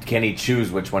 or can he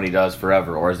choose which one he does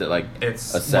forever, or is it like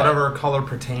It's a set? whatever color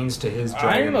pertains to his I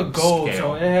dragon am a gold, scale.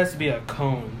 so it has to be a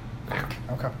cone.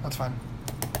 Okay, that's fine.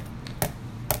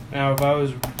 Now, if I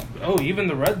was... Oh, even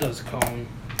the red does cone.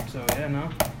 So, yeah, no.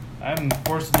 I'm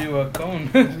forced to do a cone.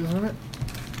 Isn't it?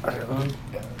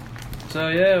 So,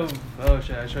 yeah. Oh,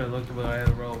 shit. I should have looked at what I had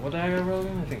to roll. What did I gotta roll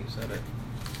again? I think you said it.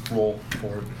 Roll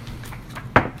for it.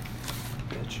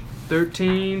 Bitch.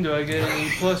 13. Do I get any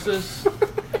pluses?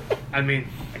 I mean,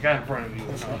 I got in front of you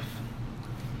enough.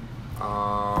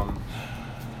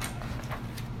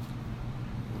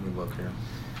 Let me look here.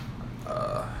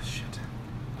 Shit.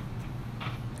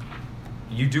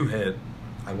 You do hit.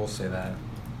 I will say that.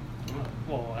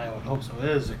 Well, I would hope so. It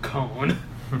is a cone.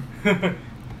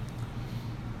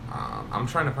 I'm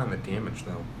trying to find the damage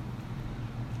though.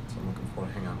 That's what I'm looking for.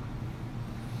 Hang on.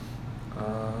 I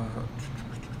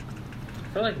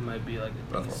feel like it might be like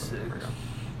a That's what I'm looking D6.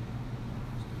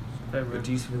 for, yeah. The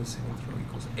DC for the saving throw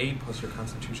equals 8 plus your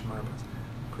Constitution modifier.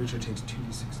 Creature takes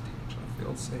 2d6 damage on a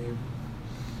failed save.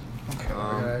 Okay,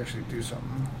 I gotta actually do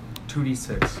something.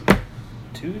 2d6.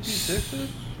 2 D6s?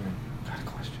 Got a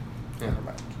question. Yeah. Never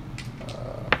mind.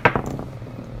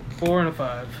 4 and a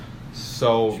 5.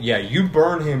 So yeah, you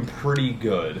burn him pretty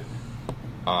good.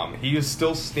 He is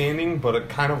still standing, but it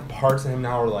kind of parts of him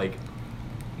now are like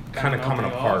kind of coming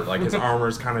melting apart. off. Like his armor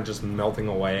is kind of just melting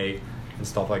away and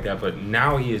stuff like that. But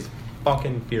now he is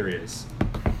fucking furious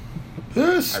at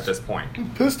Pissed. this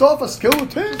point. Pissed off a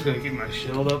skeleton. I'm just gonna keep my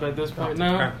shield up at this point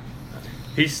now. Okay.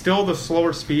 He's still the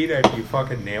slower speed after you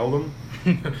fucking nailed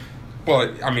him.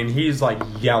 But I mean, he's like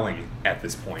yelling at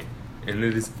this point, and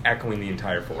it is echoing the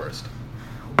entire forest.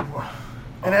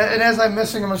 And as I'm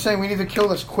missing him, I'm saying we need to kill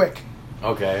this quick.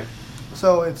 Okay.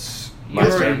 So it's... My You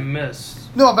it's- already turn.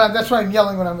 missed. No, but that's why I'm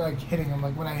yelling when I'm like hitting him.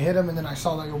 Like when I hit him and then I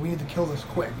saw like, we need to kill this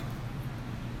quick.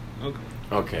 Okay.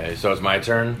 Okay, so it's my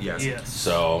turn? Yes. Yes.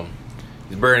 So,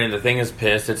 he's burning, the thing is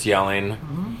pissed, it's yelling.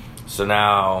 Mm-hmm. So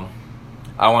now,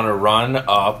 I want to run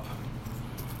up,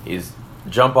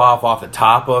 jump off the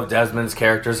top of Desmond's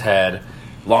character's head,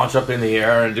 launch up in the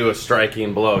air, and do a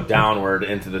striking blow downward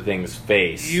into the thing's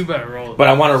face. You better roll it. But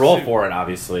I want to roll for it,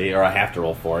 obviously, or I have to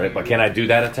roll for it. But can I do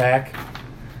that attack?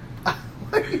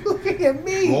 Why are you looking at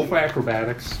me? Roll for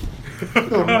acrobatics.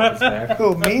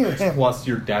 Who, me or him? Plus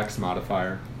your dex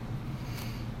modifier.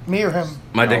 Me or him?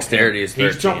 My No, dexterity is 13.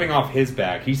 He's jumping off his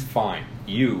back. He's fine.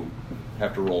 You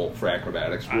have to roll for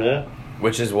acrobatics. Roll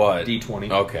Which is what?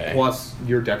 d20. Okay. Plus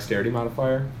your dexterity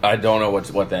modifier. I don't know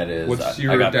what that is. What's I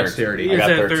your got dexterity? 13. I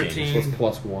got It's at 13. 13. So it's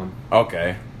plus 1.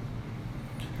 Okay.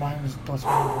 Mine is plus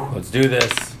 1. Let's do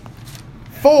this.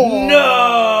 4.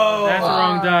 No! That's the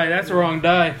wrong die. That's the wrong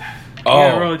die. You Oh.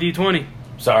 gotta roll a D20.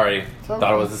 Sorry. okay.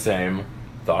 Thought it was the same.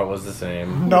 Thought it was the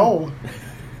same. No.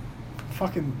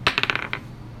 Fucking...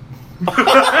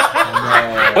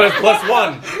 But it's plus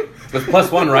 1. It's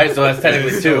plus 1, right? So that's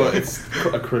technically 2. It's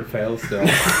a crit fail still.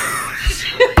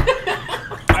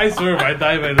 I swear if I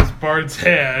die by this bard's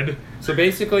head. So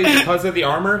basically, because of the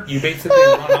armor, you basically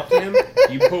run up to him,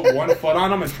 you put one foot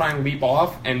on him and try and leap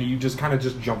off, and you just kind of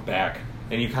just jump back,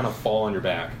 and you kind of fall on your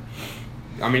back.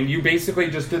 I mean, you basically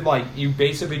just did like, you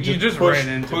just ran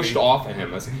into pushed me. off of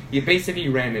him. You basically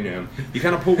ran into him. You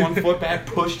kind of put one foot back,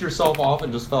 pushed yourself off,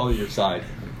 and just fell to your side.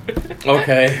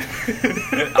 Okay.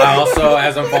 I also,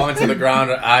 as I'm falling to the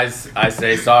ground, I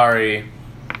say sorry.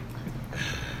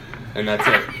 And that's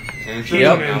it. And it's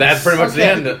Yep, now. that's pretty much the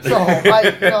end.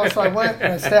 So I went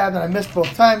and I stabbed and I missed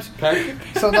both times. Okay.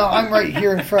 So now I'm right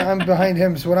here in front. I'm behind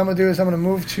him. So what I'm gonna do is I'm gonna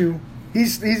move to.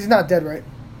 He's not dead, right?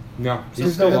 No, There's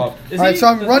he's still no- up. Is Alright, so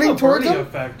I'm there's running no towards birdie him?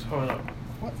 Effect. Hold up.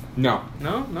 No.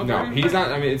 No? No No, burning he's effect?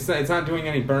 not. I mean, it's not doing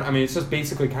any burn. I mean, it's just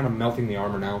basically kind of melting the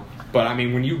armor now. But I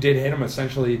mean, when you did hit him,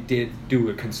 essentially it did do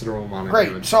a considerable amount of Great.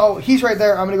 damage. So he's right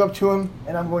there. I'm going to go up to him,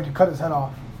 and I'm going to cut his head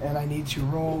off. And I need to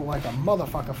roll like a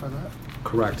motherfucker for that.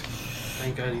 Correct.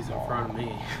 Thank God he's in front of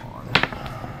me.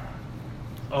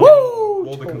 Woo!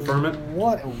 Roll to confirm it.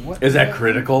 What? Is that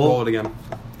critical? Roll it again.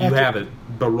 You After- have it,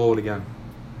 but roll it again.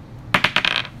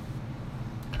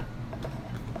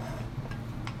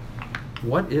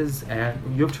 What is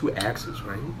you have 2 axes,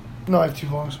 right? No, I have 2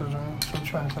 long swords right now, so I'm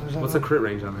trying to cut his head What's the off. crit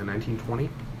range on that? 1920.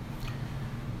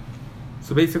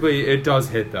 So basically, it does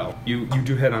hit though. You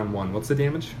do hit on 1. What's the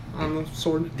damage on the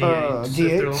sword? D8. D8. If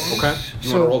they're long. Okay. You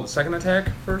So- want to roll the second attack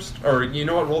first, or you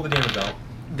know what? Roll the damage out.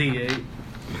 D8.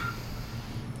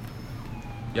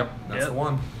 Yep, that's Yep. the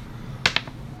one.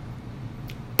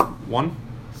 1.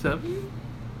 7?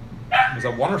 Was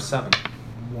that 1 or 7?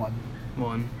 1.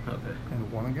 1. Okay.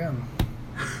 And 1 again.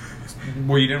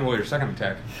 Well, you didn't roll your second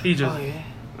attack. He just. Oh, yeah.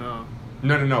 Oh.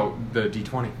 No. The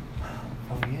D20.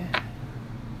 Oh, yeah.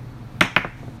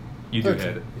 You do 13.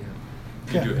 hit it.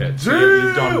 Yeah. Yeah. You do hit. So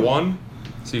you've done 1.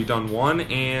 So you've done 1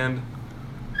 and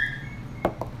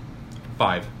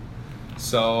 5.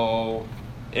 So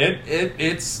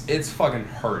it's fucking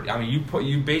hurt. I mean,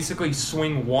 you basically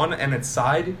swing 1 and its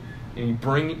side, and you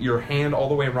bring your hand all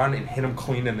the way around and hit him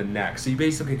clean in the neck. So you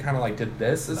basically kind of like did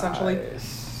this essentially,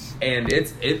 Nice. and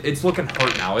it's looking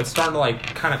hurt now. It's starting to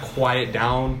like kind of quiet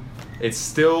down. It's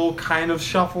still kind of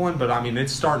shuffling, but I mean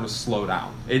it's starting to slow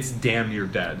down. It's damn near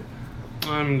dead.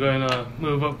 I'm gonna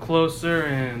move up closer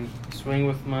and swing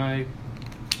with my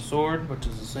sword, which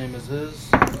is the same as his.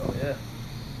 Oh, yeah.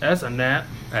 That's a nat.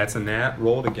 That's a nat.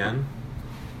 Roll it again,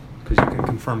 because you can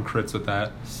confirm crits with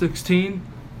that. 16.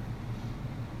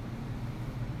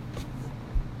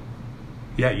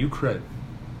 Yeah, you crit.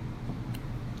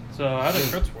 So how do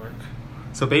crits work?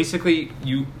 So basically,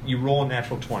 you roll a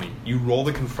natural 20. You roll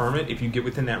to confirm it. If you get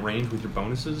within that range with your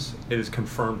bonuses, it is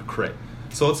confirmed crit.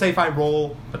 So let's say if I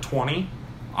roll a 20,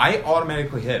 I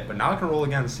automatically hit, but now I can roll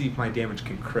again to see if my damage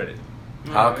can crit it.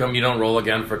 How come you don't roll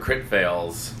again for crit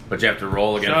fails, but you have to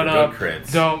roll again Shut for up. good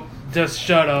crits? Don't. Just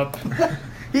shut up.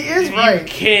 He is You right.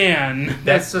 can.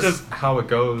 That's just how it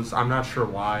goes. I'm not sure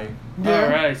why. Yeah.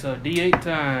 Alright, so D8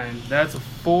 times. That's a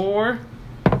 4.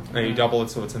 And you double it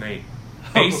so it's an 8.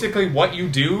 Basically, what you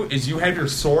do is you have your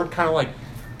sword kind of like...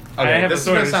 I Okay, have this a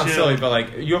sword is going to and sound shield. silly, but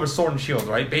like you have a sword and shield,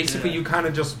 right? Basically, Yeah. you kind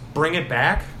of just bring it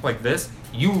back like this.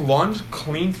 You lunge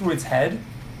clean through its head,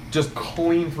 just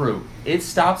clean through. It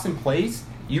stops in place.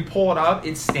 You pull it up.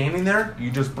 It's standing there. You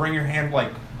just bring your hand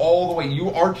like all the way.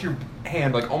 You arch your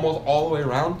hand like almost all the way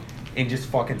around and just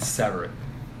fucking sever it.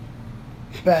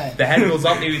 Bad. The head goes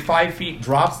up maybe 5 feet,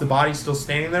 drops. The body's still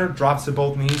standing there. Drops to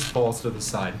both knees, falls to the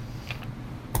side.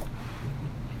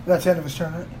 That's the end of his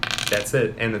turn, right? That's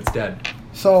it, and it's dead.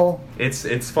 So,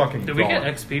 It's fucking. Did we get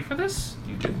gone. XP for this?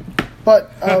 You do.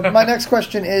 but my next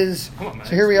question is, Come on, man.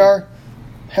 so here we are.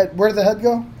 Where did the head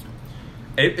go?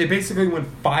 It basically went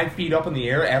 5 feet up in the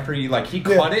air after he Yeah.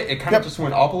 cut it. It kind Yep. of just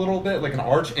went up a little bit like an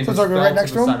arch and So it's just like fell right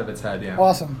next to to the him? side of its head. Yeah.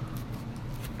 Awesome.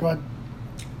 Go ahead.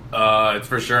 It's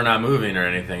for sure not moving or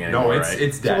anything anymore, No, it's right?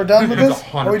 it's dead. So we're done with It's this?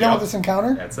 100 Are we done yep. with this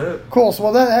encounter? That's it. Cool. So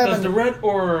while that Does happens, the red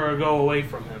aura go away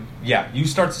from him? Yeah, you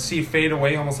start to see it fade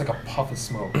away almost like a puff of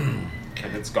smoke, and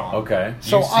it's gone. Okay.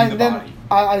 so You see I the then body.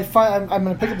 I find I'm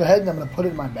going to pick up the head and I'm going to put it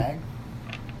in my bag.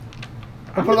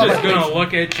 I'll put it on Just my gonna person.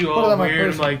 look at you Put it all on my weird,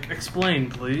 person. like, explain,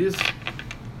 please.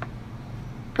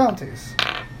 Bounties.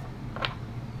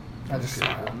 I just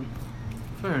smile.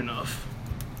 Fair enough.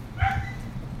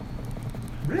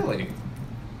 Really?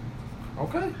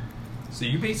 Okay. So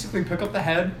you basically pick up the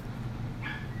head,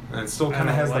 and it still kind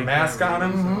I of don't has the like mask that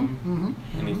on him,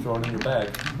 Mm-hmm. and you throw it in your bag.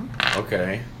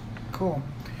 Okay. Cool.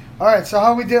 All right. So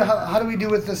how do we do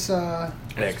with this?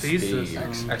 XP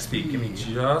system. XP. Give me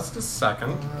just a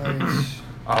second.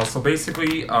 Right. So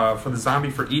basically, for the zombie,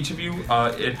 for each of you,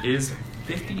 it is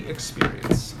 50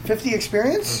 experience. 50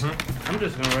 experience. Mm-hmm. I'm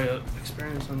just gonna write up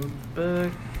experience on the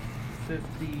back.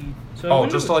 50. So Oh, when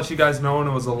just to let you guys know, and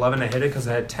it was 11 to hit it because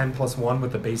I had 10 plus 1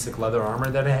 with the basic leather armor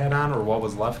that I had on, or what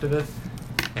was left of it,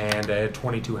 and I had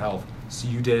 22 health. So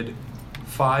you did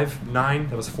 5, 9,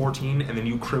 that was 14, and then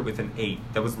you crit with an 8.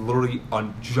 That was literally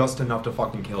just enough to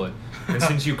fucking kill it. And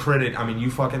since you crit it, I mean, you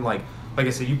fucking like I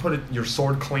said, you put your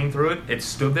sword clean through it. It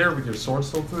stood there with your sword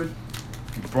still through it.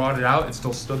 You brought it out. It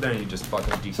still stood there, and you just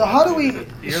fucking. So how do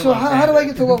we? So how do I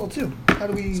get to level 2? How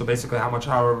do we? So basically,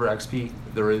 however XP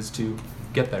there is to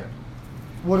get there.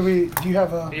 What do we? Do you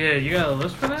have a? Yeah, you got a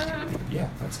list for that? Yeah,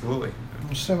 absolutely.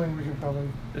 I'm assuming we can probably.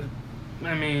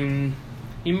 I mean,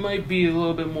 he might be a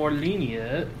little bit more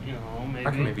lenient, you know, maybe.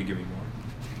 I can maybe give you more.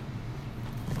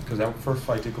 because that first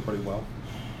fight did go pretty well.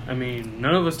 I mean,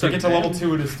 none of us To took get to level damage.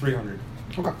 2, it is 300.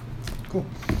 Okay. Cool.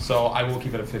 So I will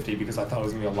keep it at 50 because I thought it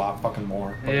was gonna be a lot fucking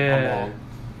more. But I'm Yeah. wrong.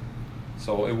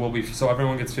 So it will be. So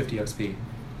everyone gets 50 XP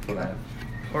for that.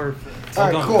 Perfect. All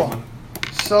right, done, cool. gentlemen.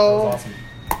 That So, was awesome.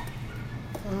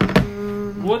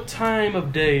 What time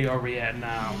of day are we at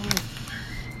now?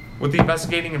 With the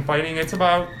investigating and fighting, it's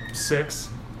about 6,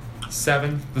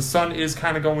 7. The sun is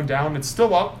kind of going down. It's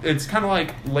still up. It's kind of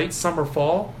like late summer,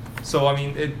 fall. So I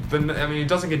mean, it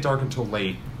doesn't get dark until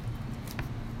late.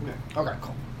 okay,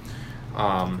 cool.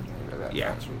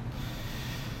 Yeah.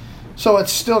 So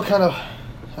it's still kind of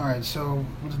all right. So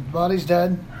the body's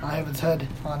dead. I have its head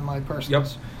on my person. Yep.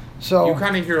 So You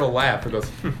kind of hear a laugh. It goes.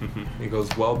 He goes,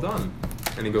 "Well done,"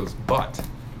 and he goes, "But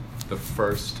the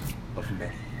 1st of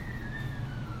May."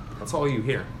 That's all you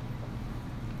hear.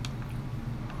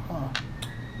 huh.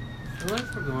 I feel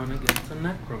like we're going against a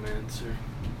necromancer.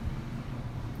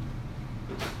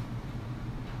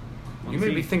 You may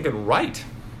be thinking right.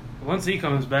 Once he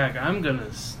comes back, I'm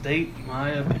gonna state my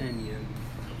opinion.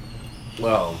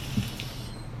 Well,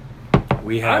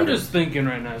 we have. I'm just thinking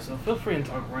right now, so feel free and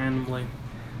talk randomly.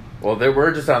 Well,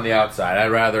 we're just on the outside.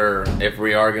 I'd rather, if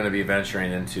we are going to be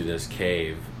venturing into this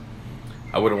cave,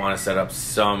 I wouldn't want to set up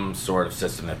some sort of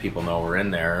system that people know we're in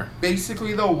there.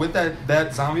 Basically, though, with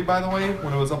that zombie, by the way,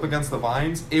 when it was up against the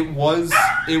vines, it was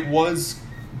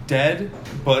dead,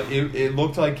 but it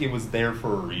looked like it was there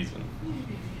for a reason.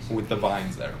 With the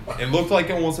vines there, it looked like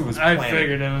almost it was I planted.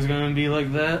 figured it was gonna be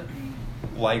like that.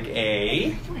 Like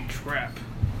a Trap.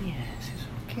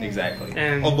 exactly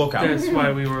And a lookout. that's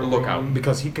why we were A lookout wrong.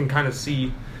 because he can kind of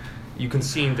see. You can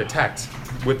see and detect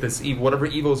with this evil, whatever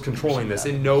evil is controlling this.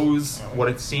 It knows what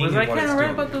it's seeing Was and I what kind it's of right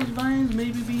doing. about those vines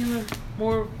maybe being a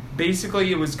more...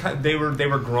 Basically, it was they were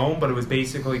grown, but it was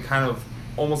basically kind of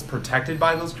almost protected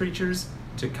by those creatures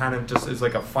to kind of just as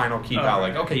like a final keep out.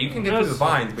 Like, okay, you can get through the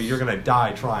vines, but you're gonna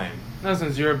die trying. Now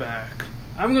since you're back,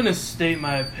 I'm gonna state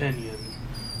my opinion.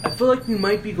 I feel like we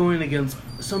might be going against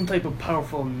some type of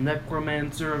powerful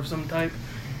necromancer of some type.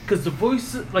 Because the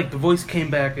voice came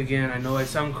back again. I know I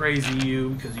sound crazy to you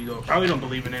because you probably don't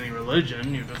believe in any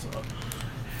religion. You're just a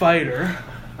fighter.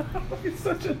 It's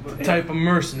such a Type of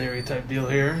mercenary type deal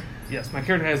here. Yes, my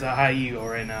character has a high ego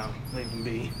right now. Leave him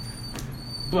be.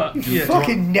 But, You yeah.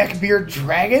 fucking neckbeard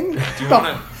dragon. Do you the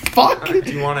want fuck? to?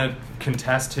 Do you want to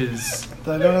contest his?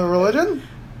 Do I don't know the religion?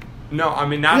 No, I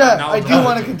mean not. Yeah, not I do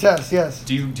want to contest. Yes.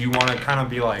 Do you want to kind of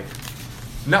be like,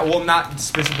 not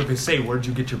specifically say where'd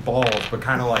you get your balls, but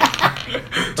kind of like,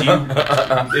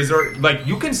 is there like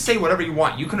you can say whatever you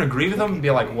want. You can agree with them and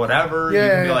be like whatever. Yeah.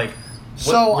 You can be like,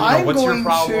 So I'm what's your going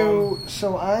problem? to.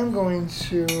 So I'm going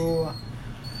to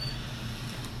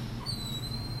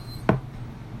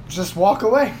just walk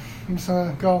away. I'm just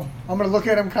gonna go. I'm gonna look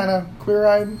at him kind of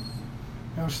clear-eyed,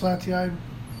 slanty-eyed.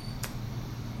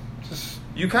 Just.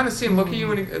 You kind of see him look at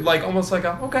you and he, like almost like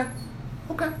okay,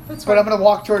 that's fine. But I'm gonna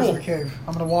walk towards Cool. the cave.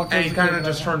 I'm gonna walk. And Towards he the kind cave of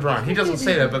just and turns around. He doesn't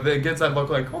say that, but it gets that look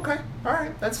like, okay, all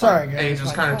right, that's Sorry, fine. guys. And he just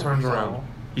Like, kind of oh, turns so- around.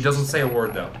 He doesn't say a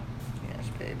word though, Yes,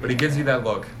 baby. but he gives you that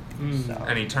look, Mm.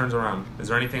 and he turns around. Is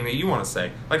there anything that you want to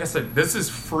say? Like I said, this is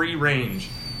free range.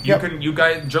 Yep. You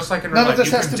guys, just like in real None of life, this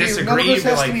you has can to be. disagree. None of this be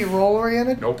has like, to be role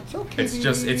oriented. nope. It's okay. It's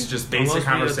just basic Unless we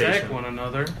conversation. attack one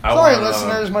another. I Sorry, wanna-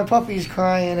 listeners. My puppy's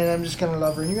crying, and I'm just gonna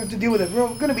love her. And you have to deal with it.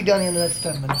 We're gonna be done here in the next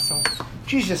 10 minutes. So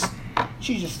she's just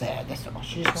sad. That's all.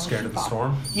 She's just Scared of the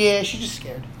storm. Yeah, she's just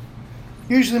scared.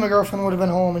 Usually my girlfriend would have been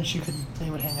home, and they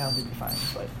would hang out and they'd be fine.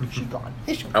 But she's gone.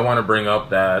 Hey, she's I want to bring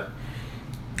up that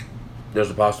there's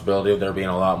a possibility of there being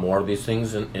a lot more of these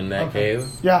things in that Okay. cave.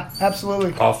 Yeah,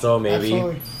 absolutely. Also, maybe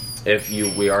Absolutely. if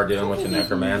we are dealing with a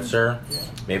necromancer,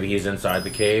 maybe he's inside the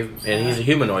cave and he's a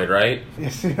humanoid, right?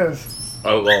 Yes, he is.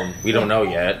 Oh well, we don't know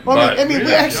yet. Well, but I mean, we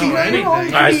really actually don't know don't know. It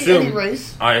anything. could I be any assume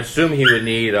race. I assume he would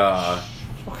need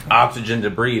oxygen to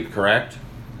breathe, correct?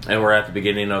 And we're at the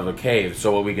beginning of a cave,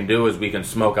 so what we can do is we can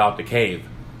smoke out the cave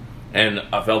and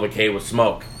fill the cave with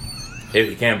smoke. If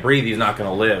he can't breathe, he's not going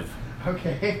to live.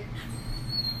 Okay.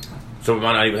 So we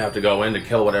might not even have to go in to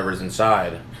kill whatever's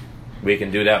inside. We can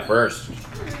do that first,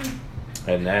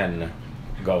 and then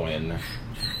go in.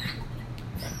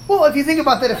 Well, if you think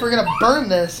about that, if we're gonna burn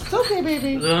this, it's okay,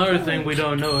 baby. The other thing we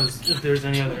don't know is if there's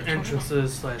any other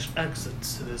entrances /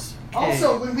 exits to this cave.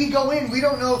 Also, when we go in, we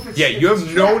don't know if it's. Yeah, if you it's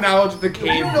have no trapped. knowledge of the We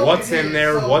cave, don't know what's what it in is,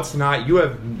 there, so- what's not. You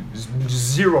have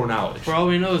zero knowledge. For all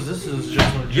we know is this is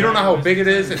just a You don't know how giant- big it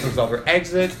is, if there's other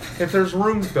exits, if there's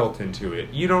rooms built into it.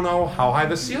 You don't know how high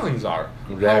the ceilings are,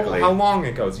 Exactly. how long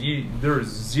it goes. There is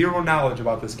zero knowledge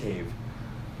about this cave.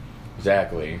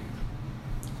 Exactly.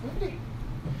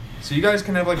 So you guys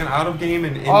can have like an out of game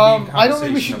and in game I don't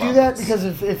think we should do that this. because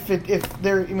if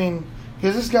they're, I mean,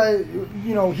 because this guy,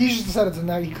 you know, he's just decided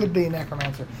to he could be a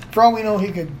necromancer. For all we know,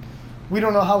 we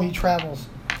don't know how he travels.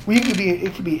 It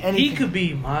could be anything. He could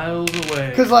be miles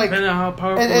away. Because like, depending on how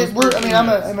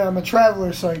powerful. I'm a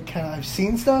traveler, so I've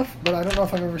seen stuff, but I don't know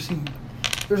if I've ever seen.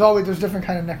 There's different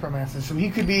kind of necromancers. So he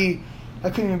could be.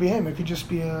 That couldn't even be him. It could just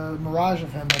be a mirage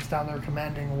of him that's down there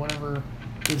commanding whatever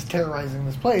is terrorizing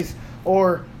this place,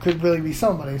 or could really be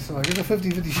somebody. So like, it's a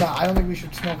 50-50 shot. I don't think we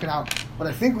should smoke it out. What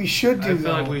I think we should do, I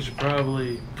feel like we should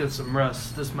probably get some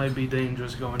rest. This might be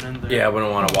dangerous going in there. Yeah, I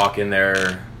wouldn't want to walk in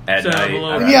there at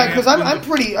night. Yeah, because I'm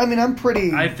pretty.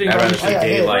 I think I'd rather see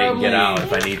daylight and get probably- out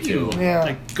if I need to. Yeah.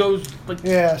 Like goes like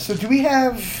Yeah. So do we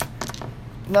have?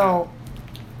 No.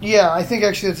 Yeah, I think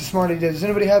actually that's a smart idea. Does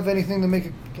anybody have anything to make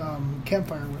a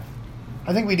campfire with?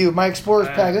 I think we do. My explorer's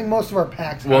pack. I think most of our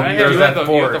packs. Well, I there's you that have the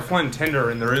fort. flint tinder,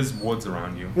 and there is woods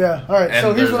around you. Yeah. All right. And So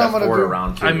here's there's what I'm that gonna fort do.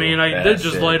 around too. I mean, I did That's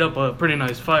just it. light up a pretty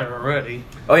nice fire already.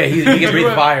 Oh yeah, he can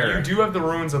breathe fire. You do have the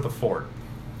ruins of the fort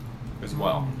as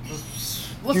well.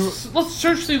 Let's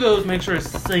search through those, make sure it's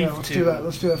safe Yeah, let's to do that.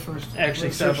 Let's do that first. actually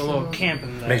Let's set up a search little those. camp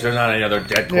in there. Make sure there's not any other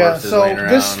dead Yeah. corpses So laying around.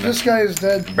 this guy is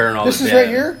dead. Burn all This the is dead. right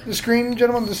here. The screen,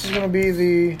 gentlemen. This is gonna be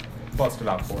the. Busted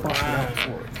out fort.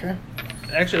 Okay.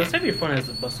 Actually, let's have your fun as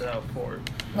the busted out fort.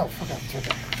 No, fuck off.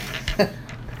 It's okay.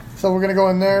 So we're gonna go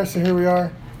in there. So here we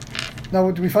are. Now,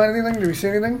 do we find anything? Do we see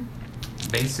anything?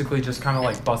 Basically, just kind of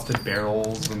like busted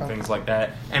barrels and things like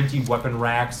that. Empty weapon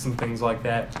racks and things like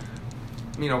that.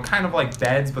 You know, kind of like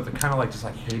beds, but they're kind of like just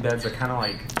like hay beds. They're kind of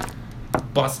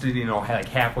like busted, you know, like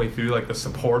halfway through, like the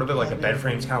support of it. Like the bed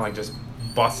frame's kind of like just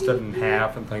busted in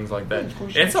half and things like that.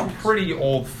 It's a pretty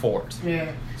old fort.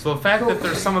 Yeah. So the fact that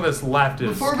there's some of this left is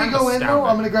Before we kind go of in, though, astounding.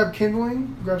 I'm gonna grab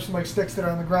kindling, grab some like sticks that are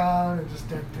on the ground, and just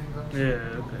dead things. On the Yeah,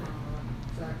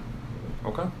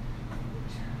 okay. Okay.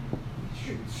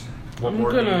 What I'm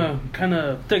more do you gonna kind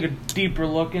of take a deeper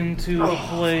look into the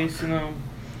place, you know, need?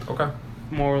 Okay.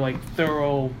 more like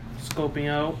thorough scoping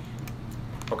out.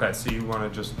 Okay, so you want to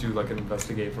just do like an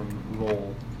investigative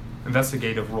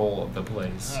roll of the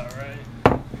place.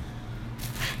 Alright.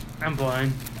 I'm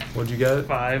blind. What'd you get?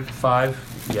 5.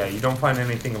 5? Yeah, you don't find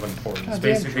anything of importance. God damn,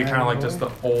 Basically, kind of like boy. just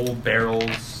the old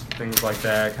barrels, things like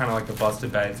that. Kind of like the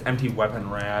busted beds, empty weapon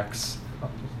racks.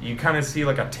 You kind of see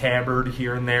like a tabard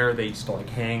here and there. They used to like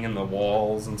hang in the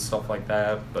walls and stuff like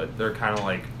that, but they're kind of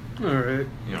like, Alright.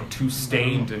 you know, too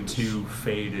stained and too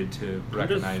faded to I'm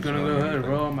recognize. just gonna really go ahead and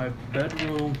anything. roll out my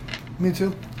bedroll. Me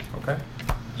too. Okay.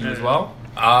 You as well?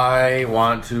 I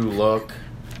want to look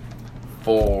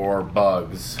for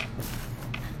bugs.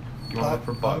 You want to look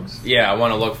for bugs? Yeah, I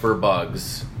want to look for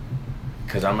bugs.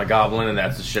 Because I'm a goblin and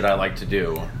that's the shit I like to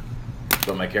do. That's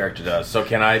what my character does. So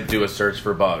can I do a search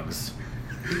for bugs?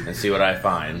 And see what I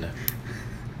find?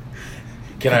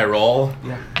 Can I roll?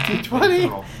 Yeah.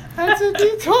 D20. That's a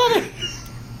D20.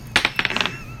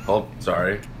 Oh,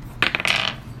 sorry.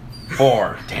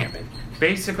 4. Damn it.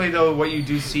 Basically, though, what you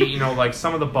do see, you know, like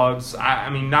some of the bugs, I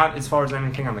mean, not as far as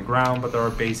anything on the ground, but there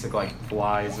are basic, like,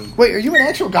 flies and... Wait, are you an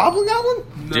actual goblin?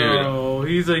 No,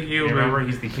 he's a You human. remember,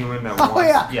 he's the human that Oh,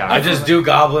 wants... yeah. I just do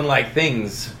goblin-like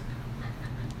things.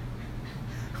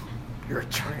 You're a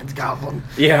giant goblin.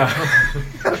 Yeah.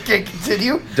 Okay,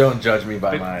 continue. Don't judge me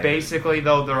by But mine. basically,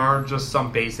 though, there are just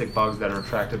some basic bugs that are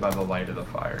attracted by the light of the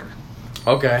fire.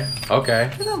 Okay.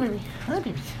 Hello, baby. Hi,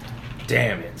 baby.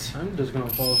 Damn it. I'm just gonna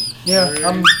fall. Yeah, straight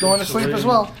I'm going to sleep as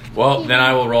well. Well, then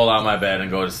I will roll out my bed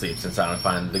and go to sleep since I don't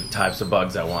find the types of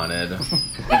bugs I wanted.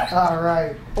 All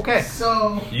right. Okay.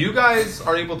 So, You guys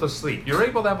are able to sleep. You're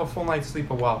able to have a full night's sleep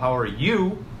a while. However,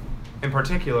 you, in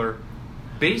particular,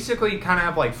 basically kind of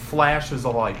have like flashes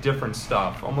of like different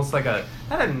stuff. Almost like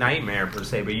not a nightmare per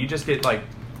se, but you just get like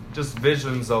just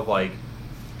visions of like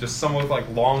just someone with like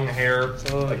long hair,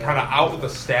 like kind of out with a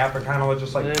staff, or kind of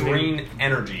just like green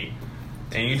energy.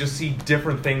 And you just see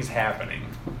different things happening.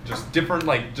 Just different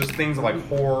like just things like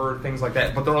horror, things like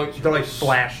that. But they're like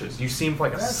flashes. You see them for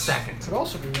like a second. could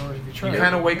also be yours if you try. You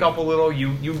kind of wake up a little.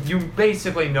 You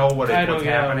basically know I what's don't get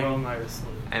a happening, well night of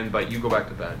sleep. but you go back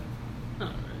to bed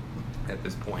Alright. at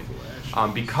this point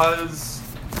because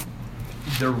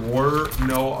there were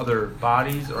no other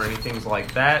bodies or anything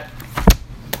like that.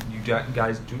 You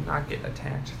guys do not get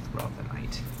attacked throughout the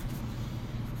night.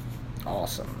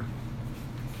 Awesome.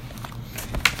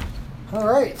 All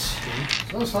right.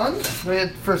 That was fun. We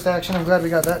had first action. I'm glad we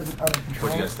got that under control.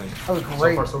 What do you guys think? That was So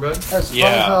great. far, so good. That's fun Yeah.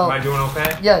 as hell. Am I doing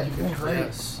okay? Yeah, you're doing great.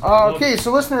 Yes. Okay,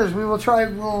 so listeners, we will try.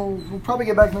 We'll probably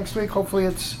get back next week. Hopefully,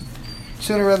 it's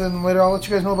sooner rather than later. I'll let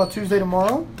you guys know about Tuesday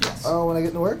tomorrow when I get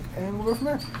into work, and we'll go from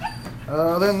there.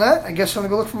 Other than that, I guess I'm going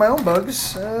to go look for my own bugs.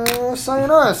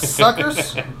 Sayonara,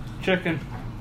 suckers. Chicken.